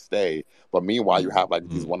 and then they stay. But meanwhile, you have like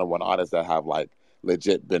these one-on-one artists that have like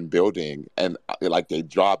legit been building, and like they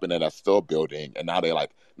drop and then are still building, and now they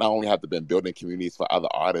like not only have to been building communities for other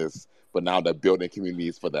artists, but now they're building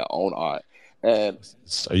communities for their own art. And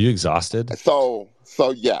are you exhausted? So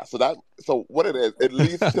what it is, it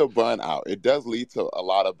leads to burnout. It does lead to a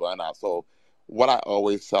lot of burnout. So what I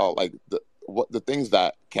always tell, like the things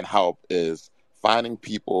that can help is finding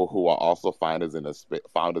people who are also founders in the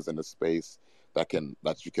space that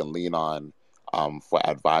you can lean on for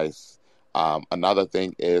advice. Another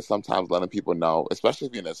thing is sometimes letting people know, especially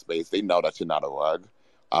if you're in a space, they know that you're not a rug,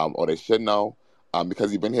 or they should know,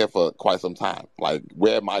 because you've been here for quite some time. Like,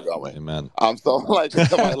 where am I going? Amen. So like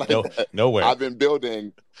somebody like No, that, nowhere. I've been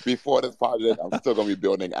building before this project. I'm still going to be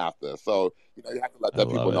building after. So you have to let I that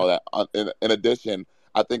love people it. know that. In addition,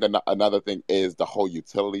 I think another thing is the whole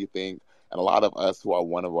utility thing, and a lot of us who are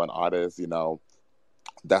one-on-one artists,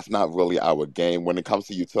 that's not really our game when it comes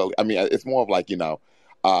to utility. I mean, it's more of like,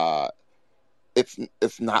 uh,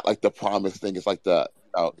 it's not like the promise thing. It's like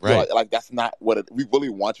Right. like that's not what we really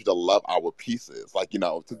want you to love our pieces. Like,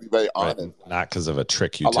 to be very Right. honest, Not because of a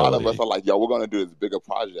trick a lot of utility. us are like, yo, we're going to do this bigger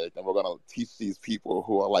project and we're going to teach these people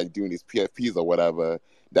who are like doing these PFPs or whatever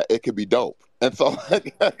that it could be dope. And so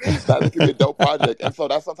like, that it could be a dope project. And so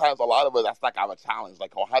that's sometimes a lot of us, that's like our challenge.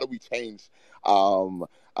 Like, how do we change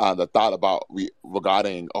the thought about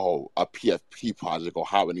regarding a PFP project or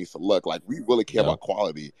how it needs to look? Like, we really care about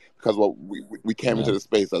quality because what we came into the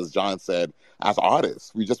space, as John said, as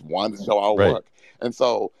artists. We just wanted to show our work. And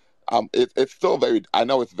so it's still I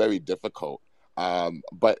know it's very difficult.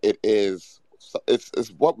 But it's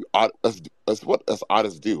what it's what us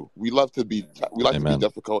artists do. We like to be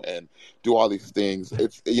difficult and do all these things.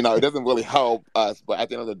 It's it doesn't really help us, but at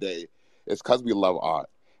the end of the day, it's because we love art,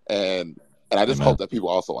 and I just hope that people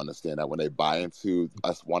also understand that when they buy into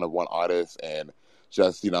us one-on-one artists and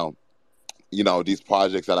just these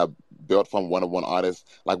projects that are built from one-on-one artists,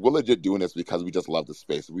 like, we're legit doing this because we just love the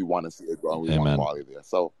space. We want to see it grow and we want quality there.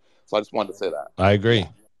 So I just wanted to say that. I agree.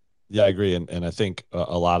 Yeah, I agree, and I think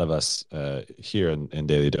a lot of us here in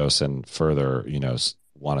Daily Dose and further,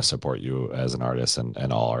 want to support you as an artist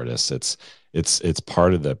and all artists. It's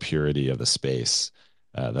part of the purity of the space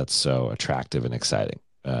that's so attractive and exciting.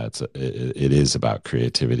 It is about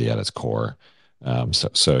creativity at its core.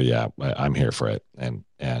 So yeah, I'm here for it, and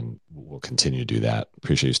we'll continue to do that.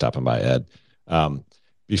 Appreciate you stopping by, Ed.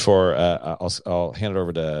 Before I'll hand it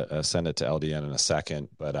over to send it to LDN in a second,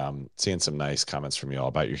 but seeing some nice comments from you all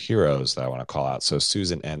about your heroes that I want to call out. So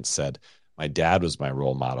Susan Ent said, "My dad was my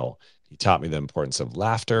role model. He taught me the importance of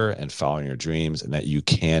laughter and following your dreams, and that you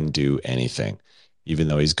can do anything. Even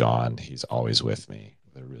though he's gone, he's always with me."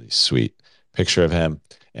 A really sweet picture of him.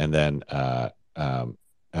 And then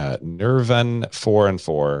Nervan4 and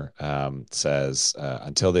 4 says,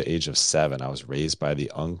 "Until the age of 7, I was raised by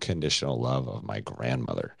the unconditional love of my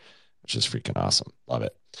grandmother," which is freaking awesome. Love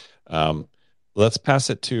it. Let's pass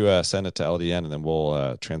it to send it to LDN, and then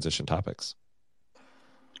we'll transition topics.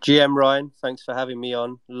 GM Ryan, thanks for having me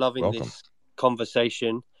on. Loving Welcome. This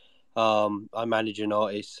conversation. I manage an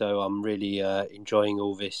artist, so I'm really enjoying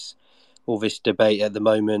all this debate at the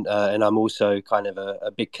moment, and I'm also kind of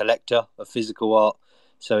a big collector of physical art.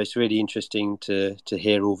 So it's really interesting to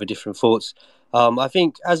hear all the different thoughts. I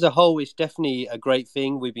think as a whole, it's definitely a great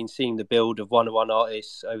thing. We've been seeing the build of one-on-one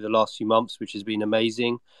artists over the last few months, which has been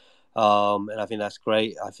amazing. And I think that's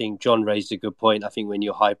great. I think John raised a good point. I think when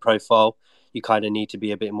you're high profile, you kind of need to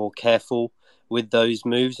be a bit more careful with those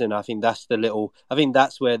moves. And I think that's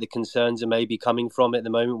where the concerns are maybe coming from at the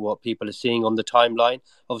moment, what people are seeing on the timeline.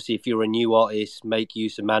 Obviously, if you're a new artist, make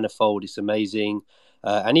use of Manifold. It's amazing.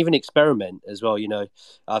 And even experiment as well.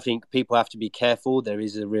 I think people have to be careful. There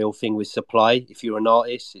is a real thing with supply. If you're an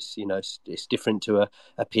artist, it's different to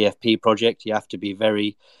a PFP project. You have to be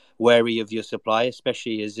very wary of your supply,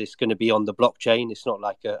 especially as it's going to be on the blockchain. It's not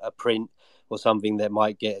like a print or something that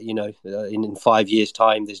might get, in 5 years'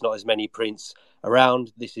 time, there's not as many prints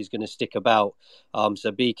around. This is going to stick about.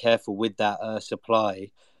 So be careful with that supply.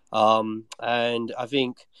 And I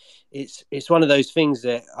think it's one of those things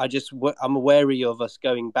that I'm wary of us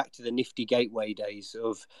going back to the Nifty Gateway days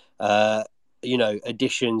of,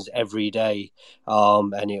 additions every day,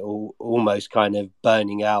 and it almost kind of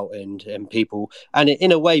burning out and people, and it,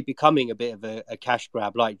 in a way, becoming a bit of a cash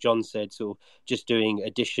grab, like John said, so just doing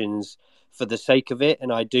additions for the sake of it. And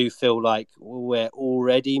I do feel like we're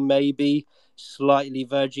already maybe slightly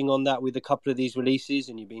verging on that with a couple of these releases,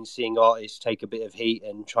 and you've been seeing artists take a bit of heat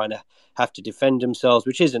and trying to have to defend themselves,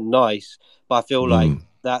 which isn't nice. But I feel like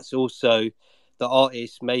that's also the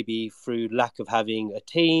artists, maybe through lack of having a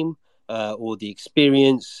team or the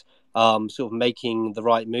experience, sort of making the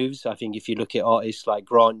right moves. I think if you look at artists like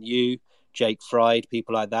Grant Yu, Jake Fried,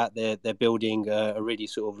 people like that, they're building a really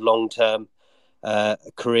sort of long-term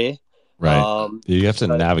career. Right. You have to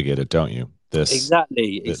navigate it, don't you?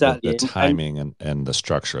 Exactly. The timing and the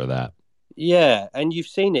structure of that. Yeah, and you've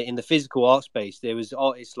seen it in the physical art space. There was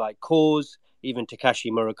artists like Cause, even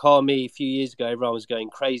Takashi Murakami a few years ago. Everyone was going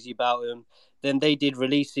crazy about him. then they did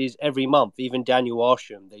releases every month. Even Daniel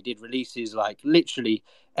Arsham, they did releases like literally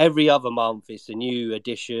every other month. It's a new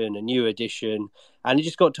edition, and it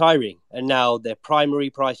just got tiring. And now their primary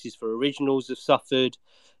prices for originals have suffered,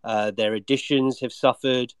 their editions have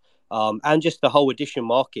suffered, and just the whole edition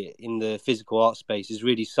market in the physical art space has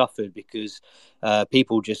really suffered because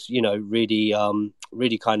people just,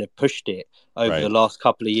 really kind of pushed it over the last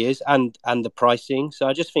couple of years, and the pricing. So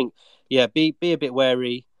I just think, yeah, be a bit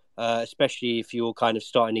wary. Especially if you're kind of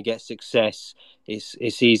starting to get success,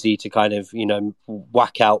 it's easy to kind of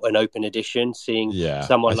whack out an open edition, seeing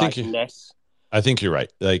someone like Ness. I think you're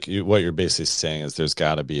right. Like what you're basically saying is there's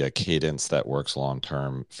got to be a cadence that works long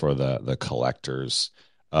term for the collectors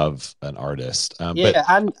of an artist. And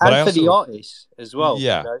but for the artists as well.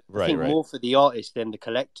 Yeah, I think more for the artist than the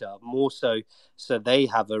collector, more so they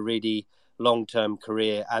have a really long-term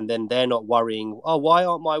career, and then they're not worrying, oh, why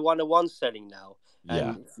aren't my 101 selling now?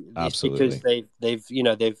 And it's absolutely. because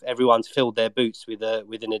they've everyone's filled their boots with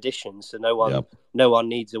an edition, so no one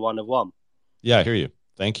needs a 101. Yeah, I hear you.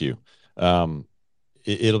 Thank you.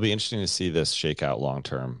 It'll be interesting to see this shake out long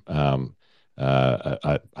term. I'm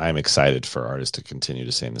excited for artists to continue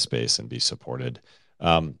to stay in the space and be supported.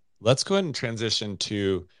 Let's go ahead and transition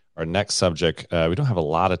to our next subject. We don't have a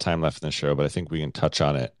lot of time left in the show, but I think we can touch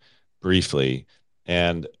on it briefly.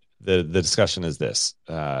 And the discussion is this.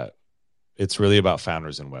 It's really about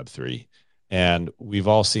founders in Web3. And we've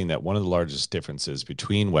all seen that one of the largest differences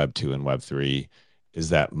between Web2 and Web3 is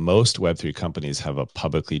that most Web3 companies have a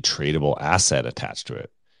publicly tradable asset attached to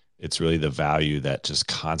it. It's really the value that just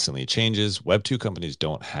constantly changes. Web2 companies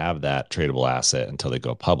don't have that tradable asset until they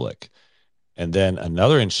go public. And then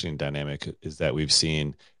another interesting dynamic is that we've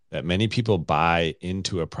seen that many people buy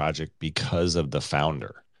into a project because of the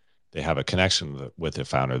founder. They have a connection with the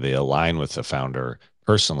founder. They align with the founder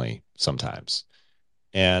personally sometimes.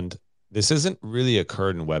 And this isn't really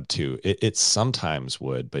occurred in Web2. It sometimes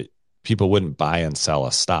would, but people wouldn't buy and sell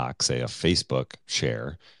a stock, say a Facebook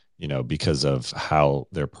share, because of how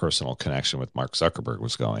their personal connection with Mark Zuckerberg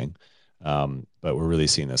was going. But we're really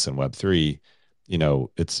seeing this in Web3.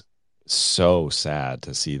 It's so sad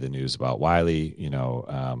to see the news about Wiley,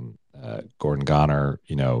 Gordon Goner,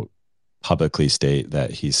 publicly state that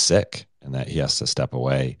he's sick and that he has to step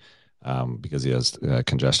away because he has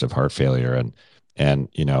congestive heart failure. And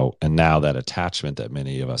now that attachment that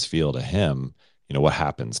many of us feel to him, what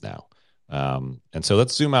happens now? And so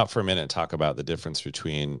let's zoom out for a minute and talk about the difference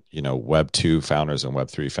between, Web 2 founders and Web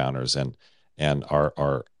 3 founders and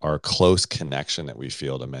our close connection that we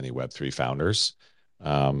feel to many Web 3 founders,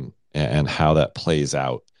 and how that plays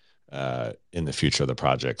out in the future of the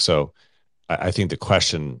project. So I think the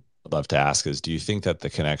question I'd love to ask is, do you think that the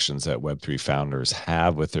connections that Web 3 founders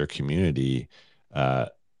have with their community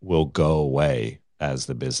will go away as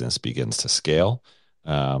the business begins to scale?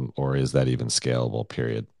 Or is that even scalable,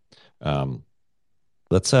 period?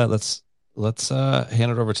 Let's hand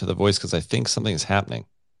it over to the voice, because I think something is happening.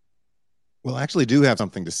 Well, I actually do have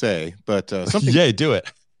something to say, but something. Yeah, do it.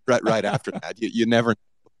 right after that. You never.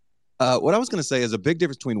 What I was going to say is a big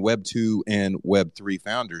difference between Web 2 and Web 3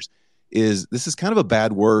 founders is this is kind of a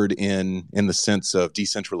bad word in the sense of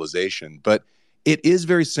decentralization, but it is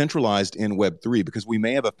very centralized in Web 3 because we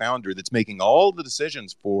may have a founder that's making all the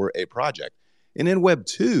decisions for a project. And in Web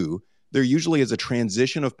 2, there usually is a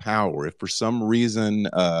transition of power. If for some reason,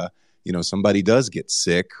 somebody does get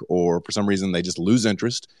sick, or for some reason they just lose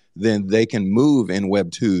interest, then they can move in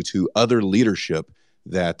Web 2 to other leadership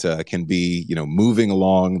that can be, moving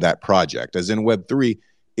along that project. As in Web 3,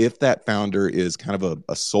 if that founder is kind of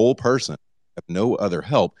a sole person, have no other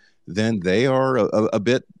help, then they are a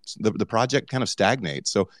bit, the project kind of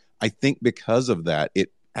stagnates. So I think because of that,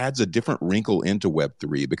 it adds a different wrinkle into Web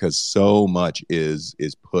 3 because so much is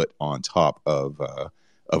put on top of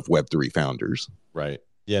Web 3 founders. Right.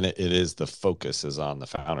 Yeah, and it is, the focus is on the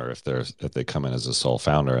founder if they come in as a sole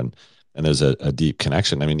founder, and there's a deep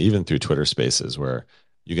connection. I mean, even through Twitter Spaces where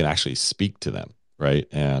you can actually speak to them, right,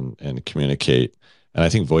 and communicate. And I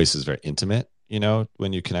think voice is very intimate,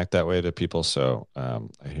 when you connect that way to people. So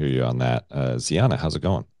I hear you on that. Ziana, how's it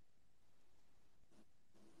going?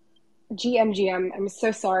 GM, I'm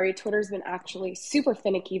so sorry. Twitter's been actually super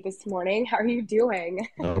finicky this morning. How are you doing?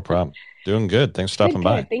 No problem. Doing good. Thanks for stopping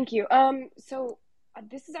by. Thank you. So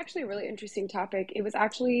this is actually a really interesting topic. It was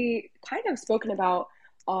actually kind of spoken about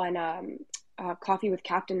on Coffee with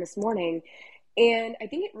Captain this morning. And I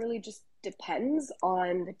think it really just depends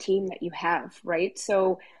on the team that you have, right?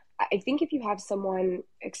 So I think if you have someone,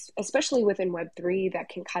 especially within Web3, that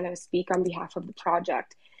can kind of speak on behalf of the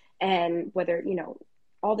project, and whether,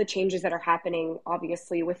 all the changes that are happening,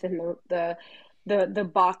 obviously, within the the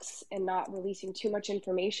box and not releasing too much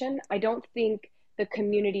information, I don't think the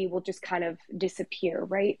community will just kind of disappear,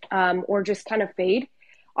 right? Or just kind of fade.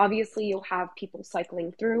 Obviously, you'll have people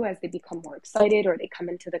cycling through as they become more excited or they come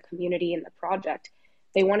into the community and the project.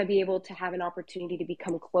 They want to be able to have an opportunity to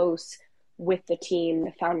become close with the team,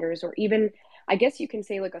 the founders, or even, I guess you can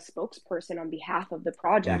say, like a spokesperson on behalf of the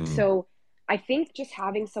project. So I think just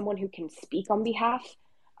having someone who can speak on behalf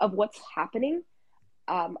of what's happening,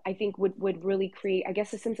 I think would really create, I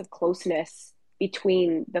guess, a sense of closeness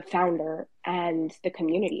between the founder and the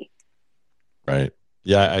community. Right.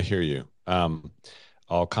 Yeah, I hear you.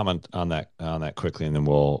 I'll comment on that quickly, and then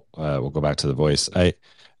we'll go back to the voice.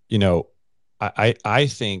 You know, I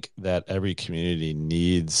think that every community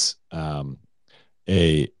needs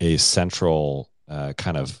a central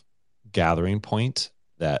kind of gathering point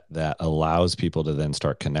that allows people to then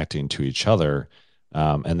start connecting to each other,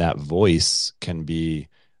 and that voice can be,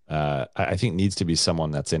 I think, needs to be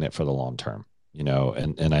someone that's in it for the long term. You know,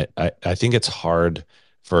 and I think it's hard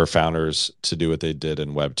for founders to do what they did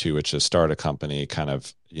in Web2, which is start a company, kind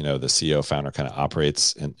of, you know, the CEO founder kind of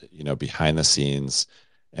operates in, you know, behind the scenes,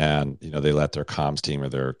 and, you know, they let their comms team or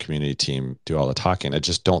their community team do all the talking. I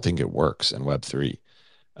just don't think it works in Web3.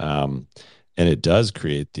 And it does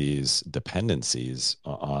create these dependencies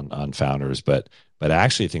on founders, but I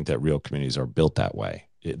actually think that real communities are built that way.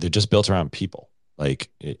 They're just built around people, like,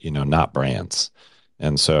 you know, not brands.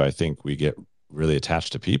 And so I think we get really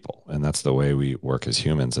attached to people, and that's the way we work as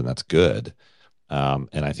humans, and that's good. And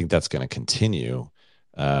I think that's going to continue.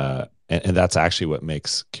 And that's actually what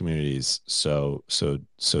makes communities so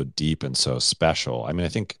deep and so special. I mean, I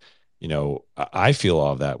think, you know, I feel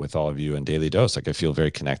all of that with all of you in Daily Dose. Like, I feel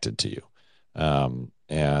very connected to you.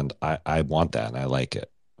 And I want that, and I like it.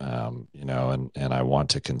 You know, and I want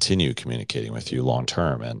to continue communicating with you long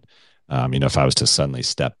term. And you know, if I was to suddenly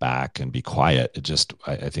step back and be quiet,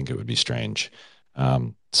 I think it would be strange.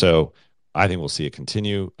 So I think we'll see it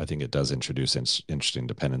continue. I think it does introduce interesting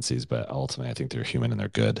dependencies, but ultimately, I think they're human and they're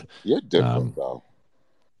good. You're different, though.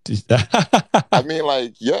 I mean,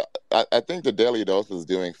 like, yeah, I think the Daily Dose is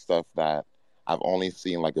doing stuff that I've only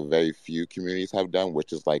seen like a very few communities have done,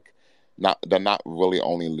 which is like, they're not really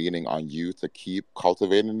only leaning on you to keep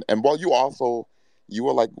cultivating. And well, you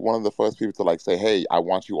were like one of the first people to like say, hey, I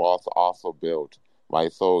want you all to also build,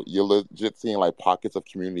 right? So you're legit seeing like pockets of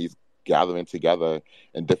communities gathering together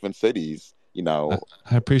in different cities, you know.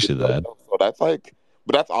 I appreciate that. So that's like,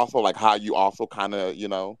 but that's also like how you also kind of, you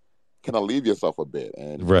know, kind of leave yourself a bit.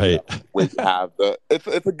 And right, you know, where you have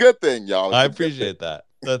it's a good thing, y'all. I appreciate that.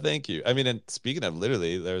 Thank you. I mean, and speaking of,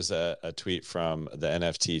 literally, there's a tweet from the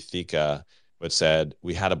NFT Thika, which said,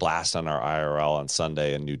 we had a blast on our IRL on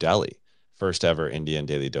Sunday in New Delhi. First ever Indian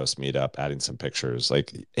Daily Dose meetup, adding some pictures.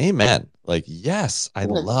 Like, amen. Like, yes, I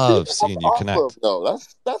love seeing you connect. No,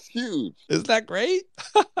 that's huge. Isn't that great?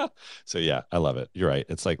 So yeah, I love it. You're right.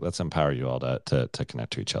 It's like, let's empower you all to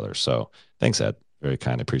connect to each other. So thanks, Ed. Very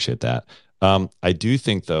kind. I appreciate that. I do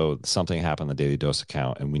think, though, something happened on the Daily Dose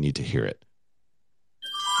account, and we need to hear it.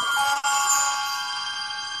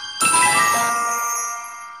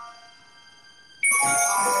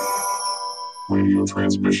 Radio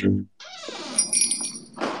transmission.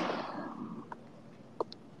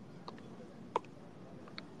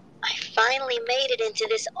 I finally made it into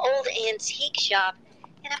this old antique shop,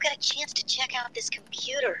 and I've got a chance to check out this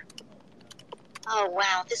computer. Oh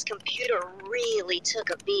wow, this computer really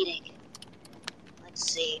took a beating. Let's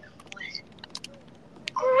see,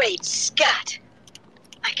 Great Scott!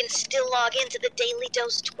 I can still log into the Daily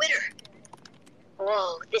Dose Twitter.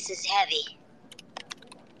 Whoa, this is heavy.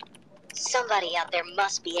 Somebody out there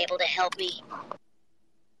must be able to help me.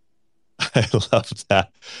 I love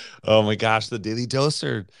that. Oh my gosh, the Daily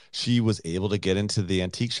Doser. She was able to get into the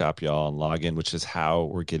antique shop, y'all, and log in, which is how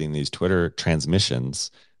we're getting these Twitter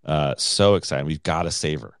transmissions. So exciting. We've got to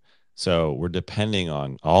save her. So we're depending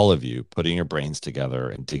on all of you putting your brains together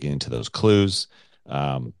and digging into those clues.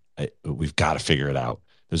 We've got to figure it out.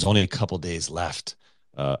 There's only a couple days left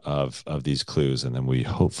of these clues, and then we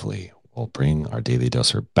hopefully will bring our Daily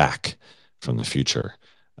Doser back from the future.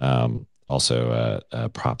 Also,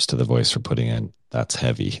 props to the voice for putting in "that's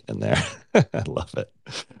heavy" in there. I love it.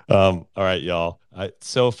 All right, y'all. It's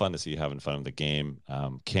so fun to see you having fun with the game.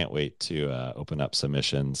 Can't wait to open up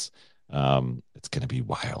submissions. It's going to be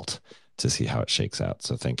wild to see how it shakes out.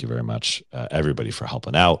 So thank you very much, everybody, for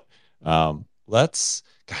helping out. We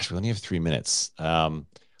only have 3 minutes.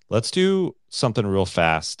 Let's do something real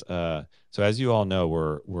fast. So as you all know,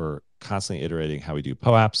 we're constantly iterating how we do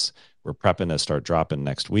POAPs. We're prepping to start dropping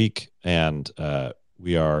next week, and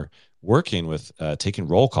we are working with taking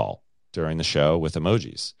roll call during the show with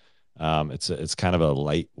emojis. It's kind of a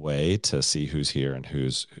light way to see who's here and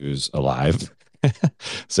who's alive.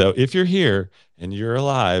 So if you're here and you're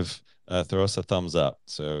alive, throw us a thumbs up.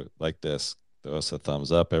 So like this, throw us a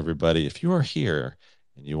thumbs up, everybody. If you are here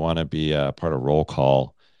and you want to be part of roll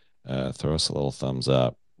call, throw us a little thumbs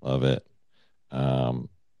up. Love it.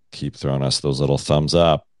 Keep throwing us those little thumbs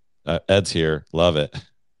up. Ed's here. Love it.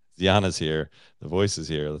 Diana's here. The voice is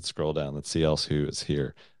here. Let's scroll down. Let's see else who is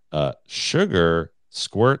here. Sugar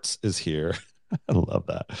Squirts is here. I love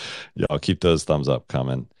that. Y'all keep those thumbs up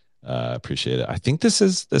coming. Appreciate it. I think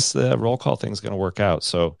this roll call thing's going to work out.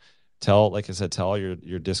 So like I said, tell all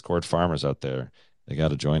your Discord farmers out there, they got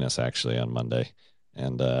to join us actually on Monday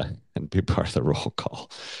and be part of the roll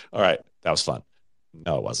call. All right. That was fun.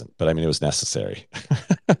 No, it wasn't, but I mean, it was necessary.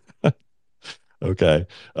 Okay.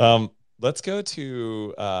 Let's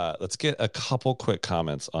get a couple quick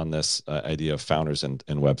comments on this idea of founders and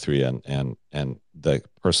Web3 and the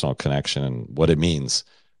personal connection and what it means.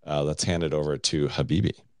 Let's hand it over to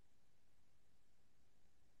Habibi.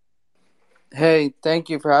 Hey, thank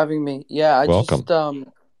you for having me. Yeah,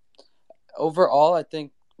 Welcome. Overall, I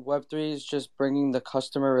think Web3 is just bringing the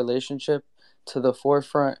customer relationship to the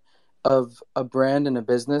forefront of a brand and a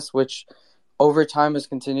business, which over time has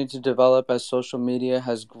continued to develop as social media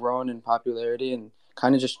has grown in popularity and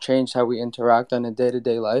kind of just changed how we interact on a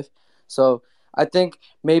day-to-day life. So I think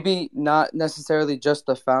maybe not necessarily just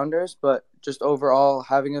the founders, but just overall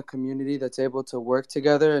having a community that's able to work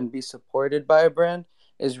together and be supported by a brand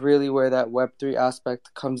is really where that Web3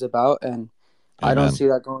 aspect comes about. And I don't Amen. see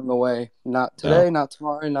that going away. Not today, not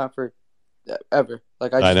tomorrow, not for ever.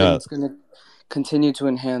 Like I just think it's going to continue to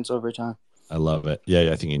enhance over time. I love it.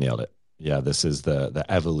 Yeah, I think you nailed it. Yeah, this is the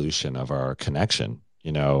evolution of our connection,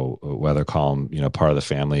 whether call them, part of the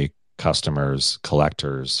family, customers,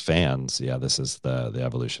 collectors, fans. Yeah, this is the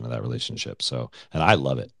evolution of that relationship. So, and I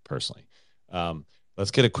love it personally.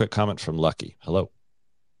 Let's get a quick comment from Lucky. Hello.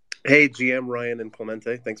 Hey, GM Ryan and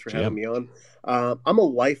Clemente. Thanks for having me on. I'm a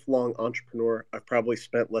lifelong entrepreneur. I've probably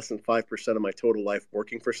spent less than 5% of my total life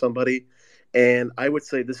working for somebody. And I would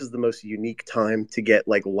say this is the most unique time to get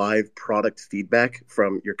like live product feedback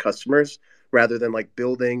from your customers rather than like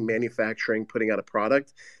building, manufacturing, putting out a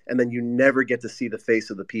product. And then you never get to see the face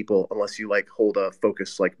of the people unless you like hold a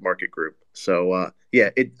focused like market group. So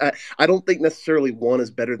I don't think necessarily one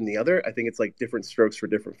is better than the other. I think it's like different strokes for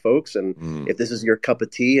different folks. And if this is your cup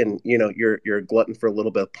of tea and you're a glutton for a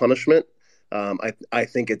little bit of punishment, I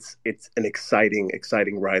think it's an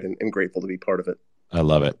exciting ride and grateful to be part of it. I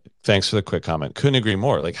love it. Thanks for the quick comment. Couldn't agree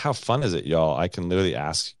more. Like, how fun is it, y'all? I can literally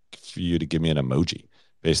ask for you to give me an emoji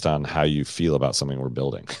based on how you feel about something we're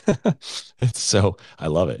building. I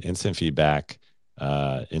love it. Instant feedback,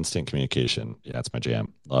 instant communication. Yeah, it's my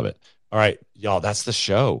jam. Love it. All right, y'all, that's the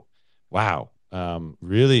show. Wow.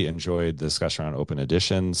 Really enjoyed the discussion around open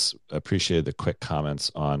editions. Appreciated the quick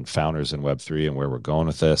comments on founders in Web3 and where we're going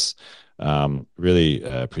with this. Really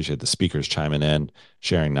appreciate the speakers chiming in,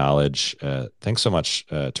 sharing knowledge. Thanks so much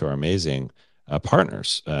to our amazing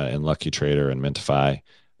partners in Lucky Trader and Mintify.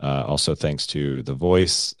 Also, thanks to The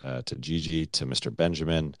Voice, to Gigi, to Mr.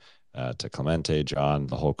 Benjamin, to Clemente, John,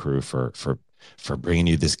 the whole crew for bringing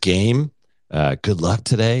you this game. Good luck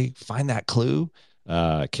today. Find that clue.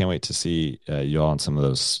 Can't wait to see you all in some of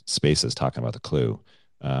those spaces talking about the clue.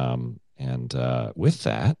 With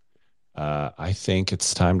that, I think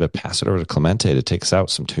it's time to pass it over to Clemente to take us out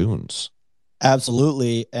some tunes.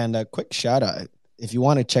 Absolutely. And a quick shout out. If you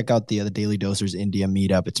want to check out the Daily Dosers India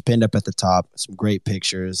meetup, it's pinned up at the top. Some great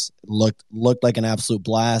pictures. Looked like an absolute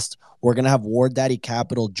blast. We're going to have War Daddy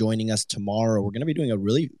Capital joining us tomorrow. We're going to be doing a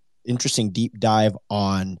really interesting deep dive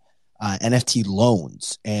on NFT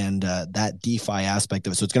loans and that DeFi aspect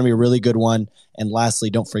of it. So it's going to be a really good one. And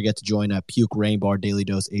lastly, don't forget to join Puke Rainbow, our Daily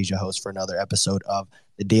Dose Asia host, for another episode of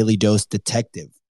the Daily Dose Detective.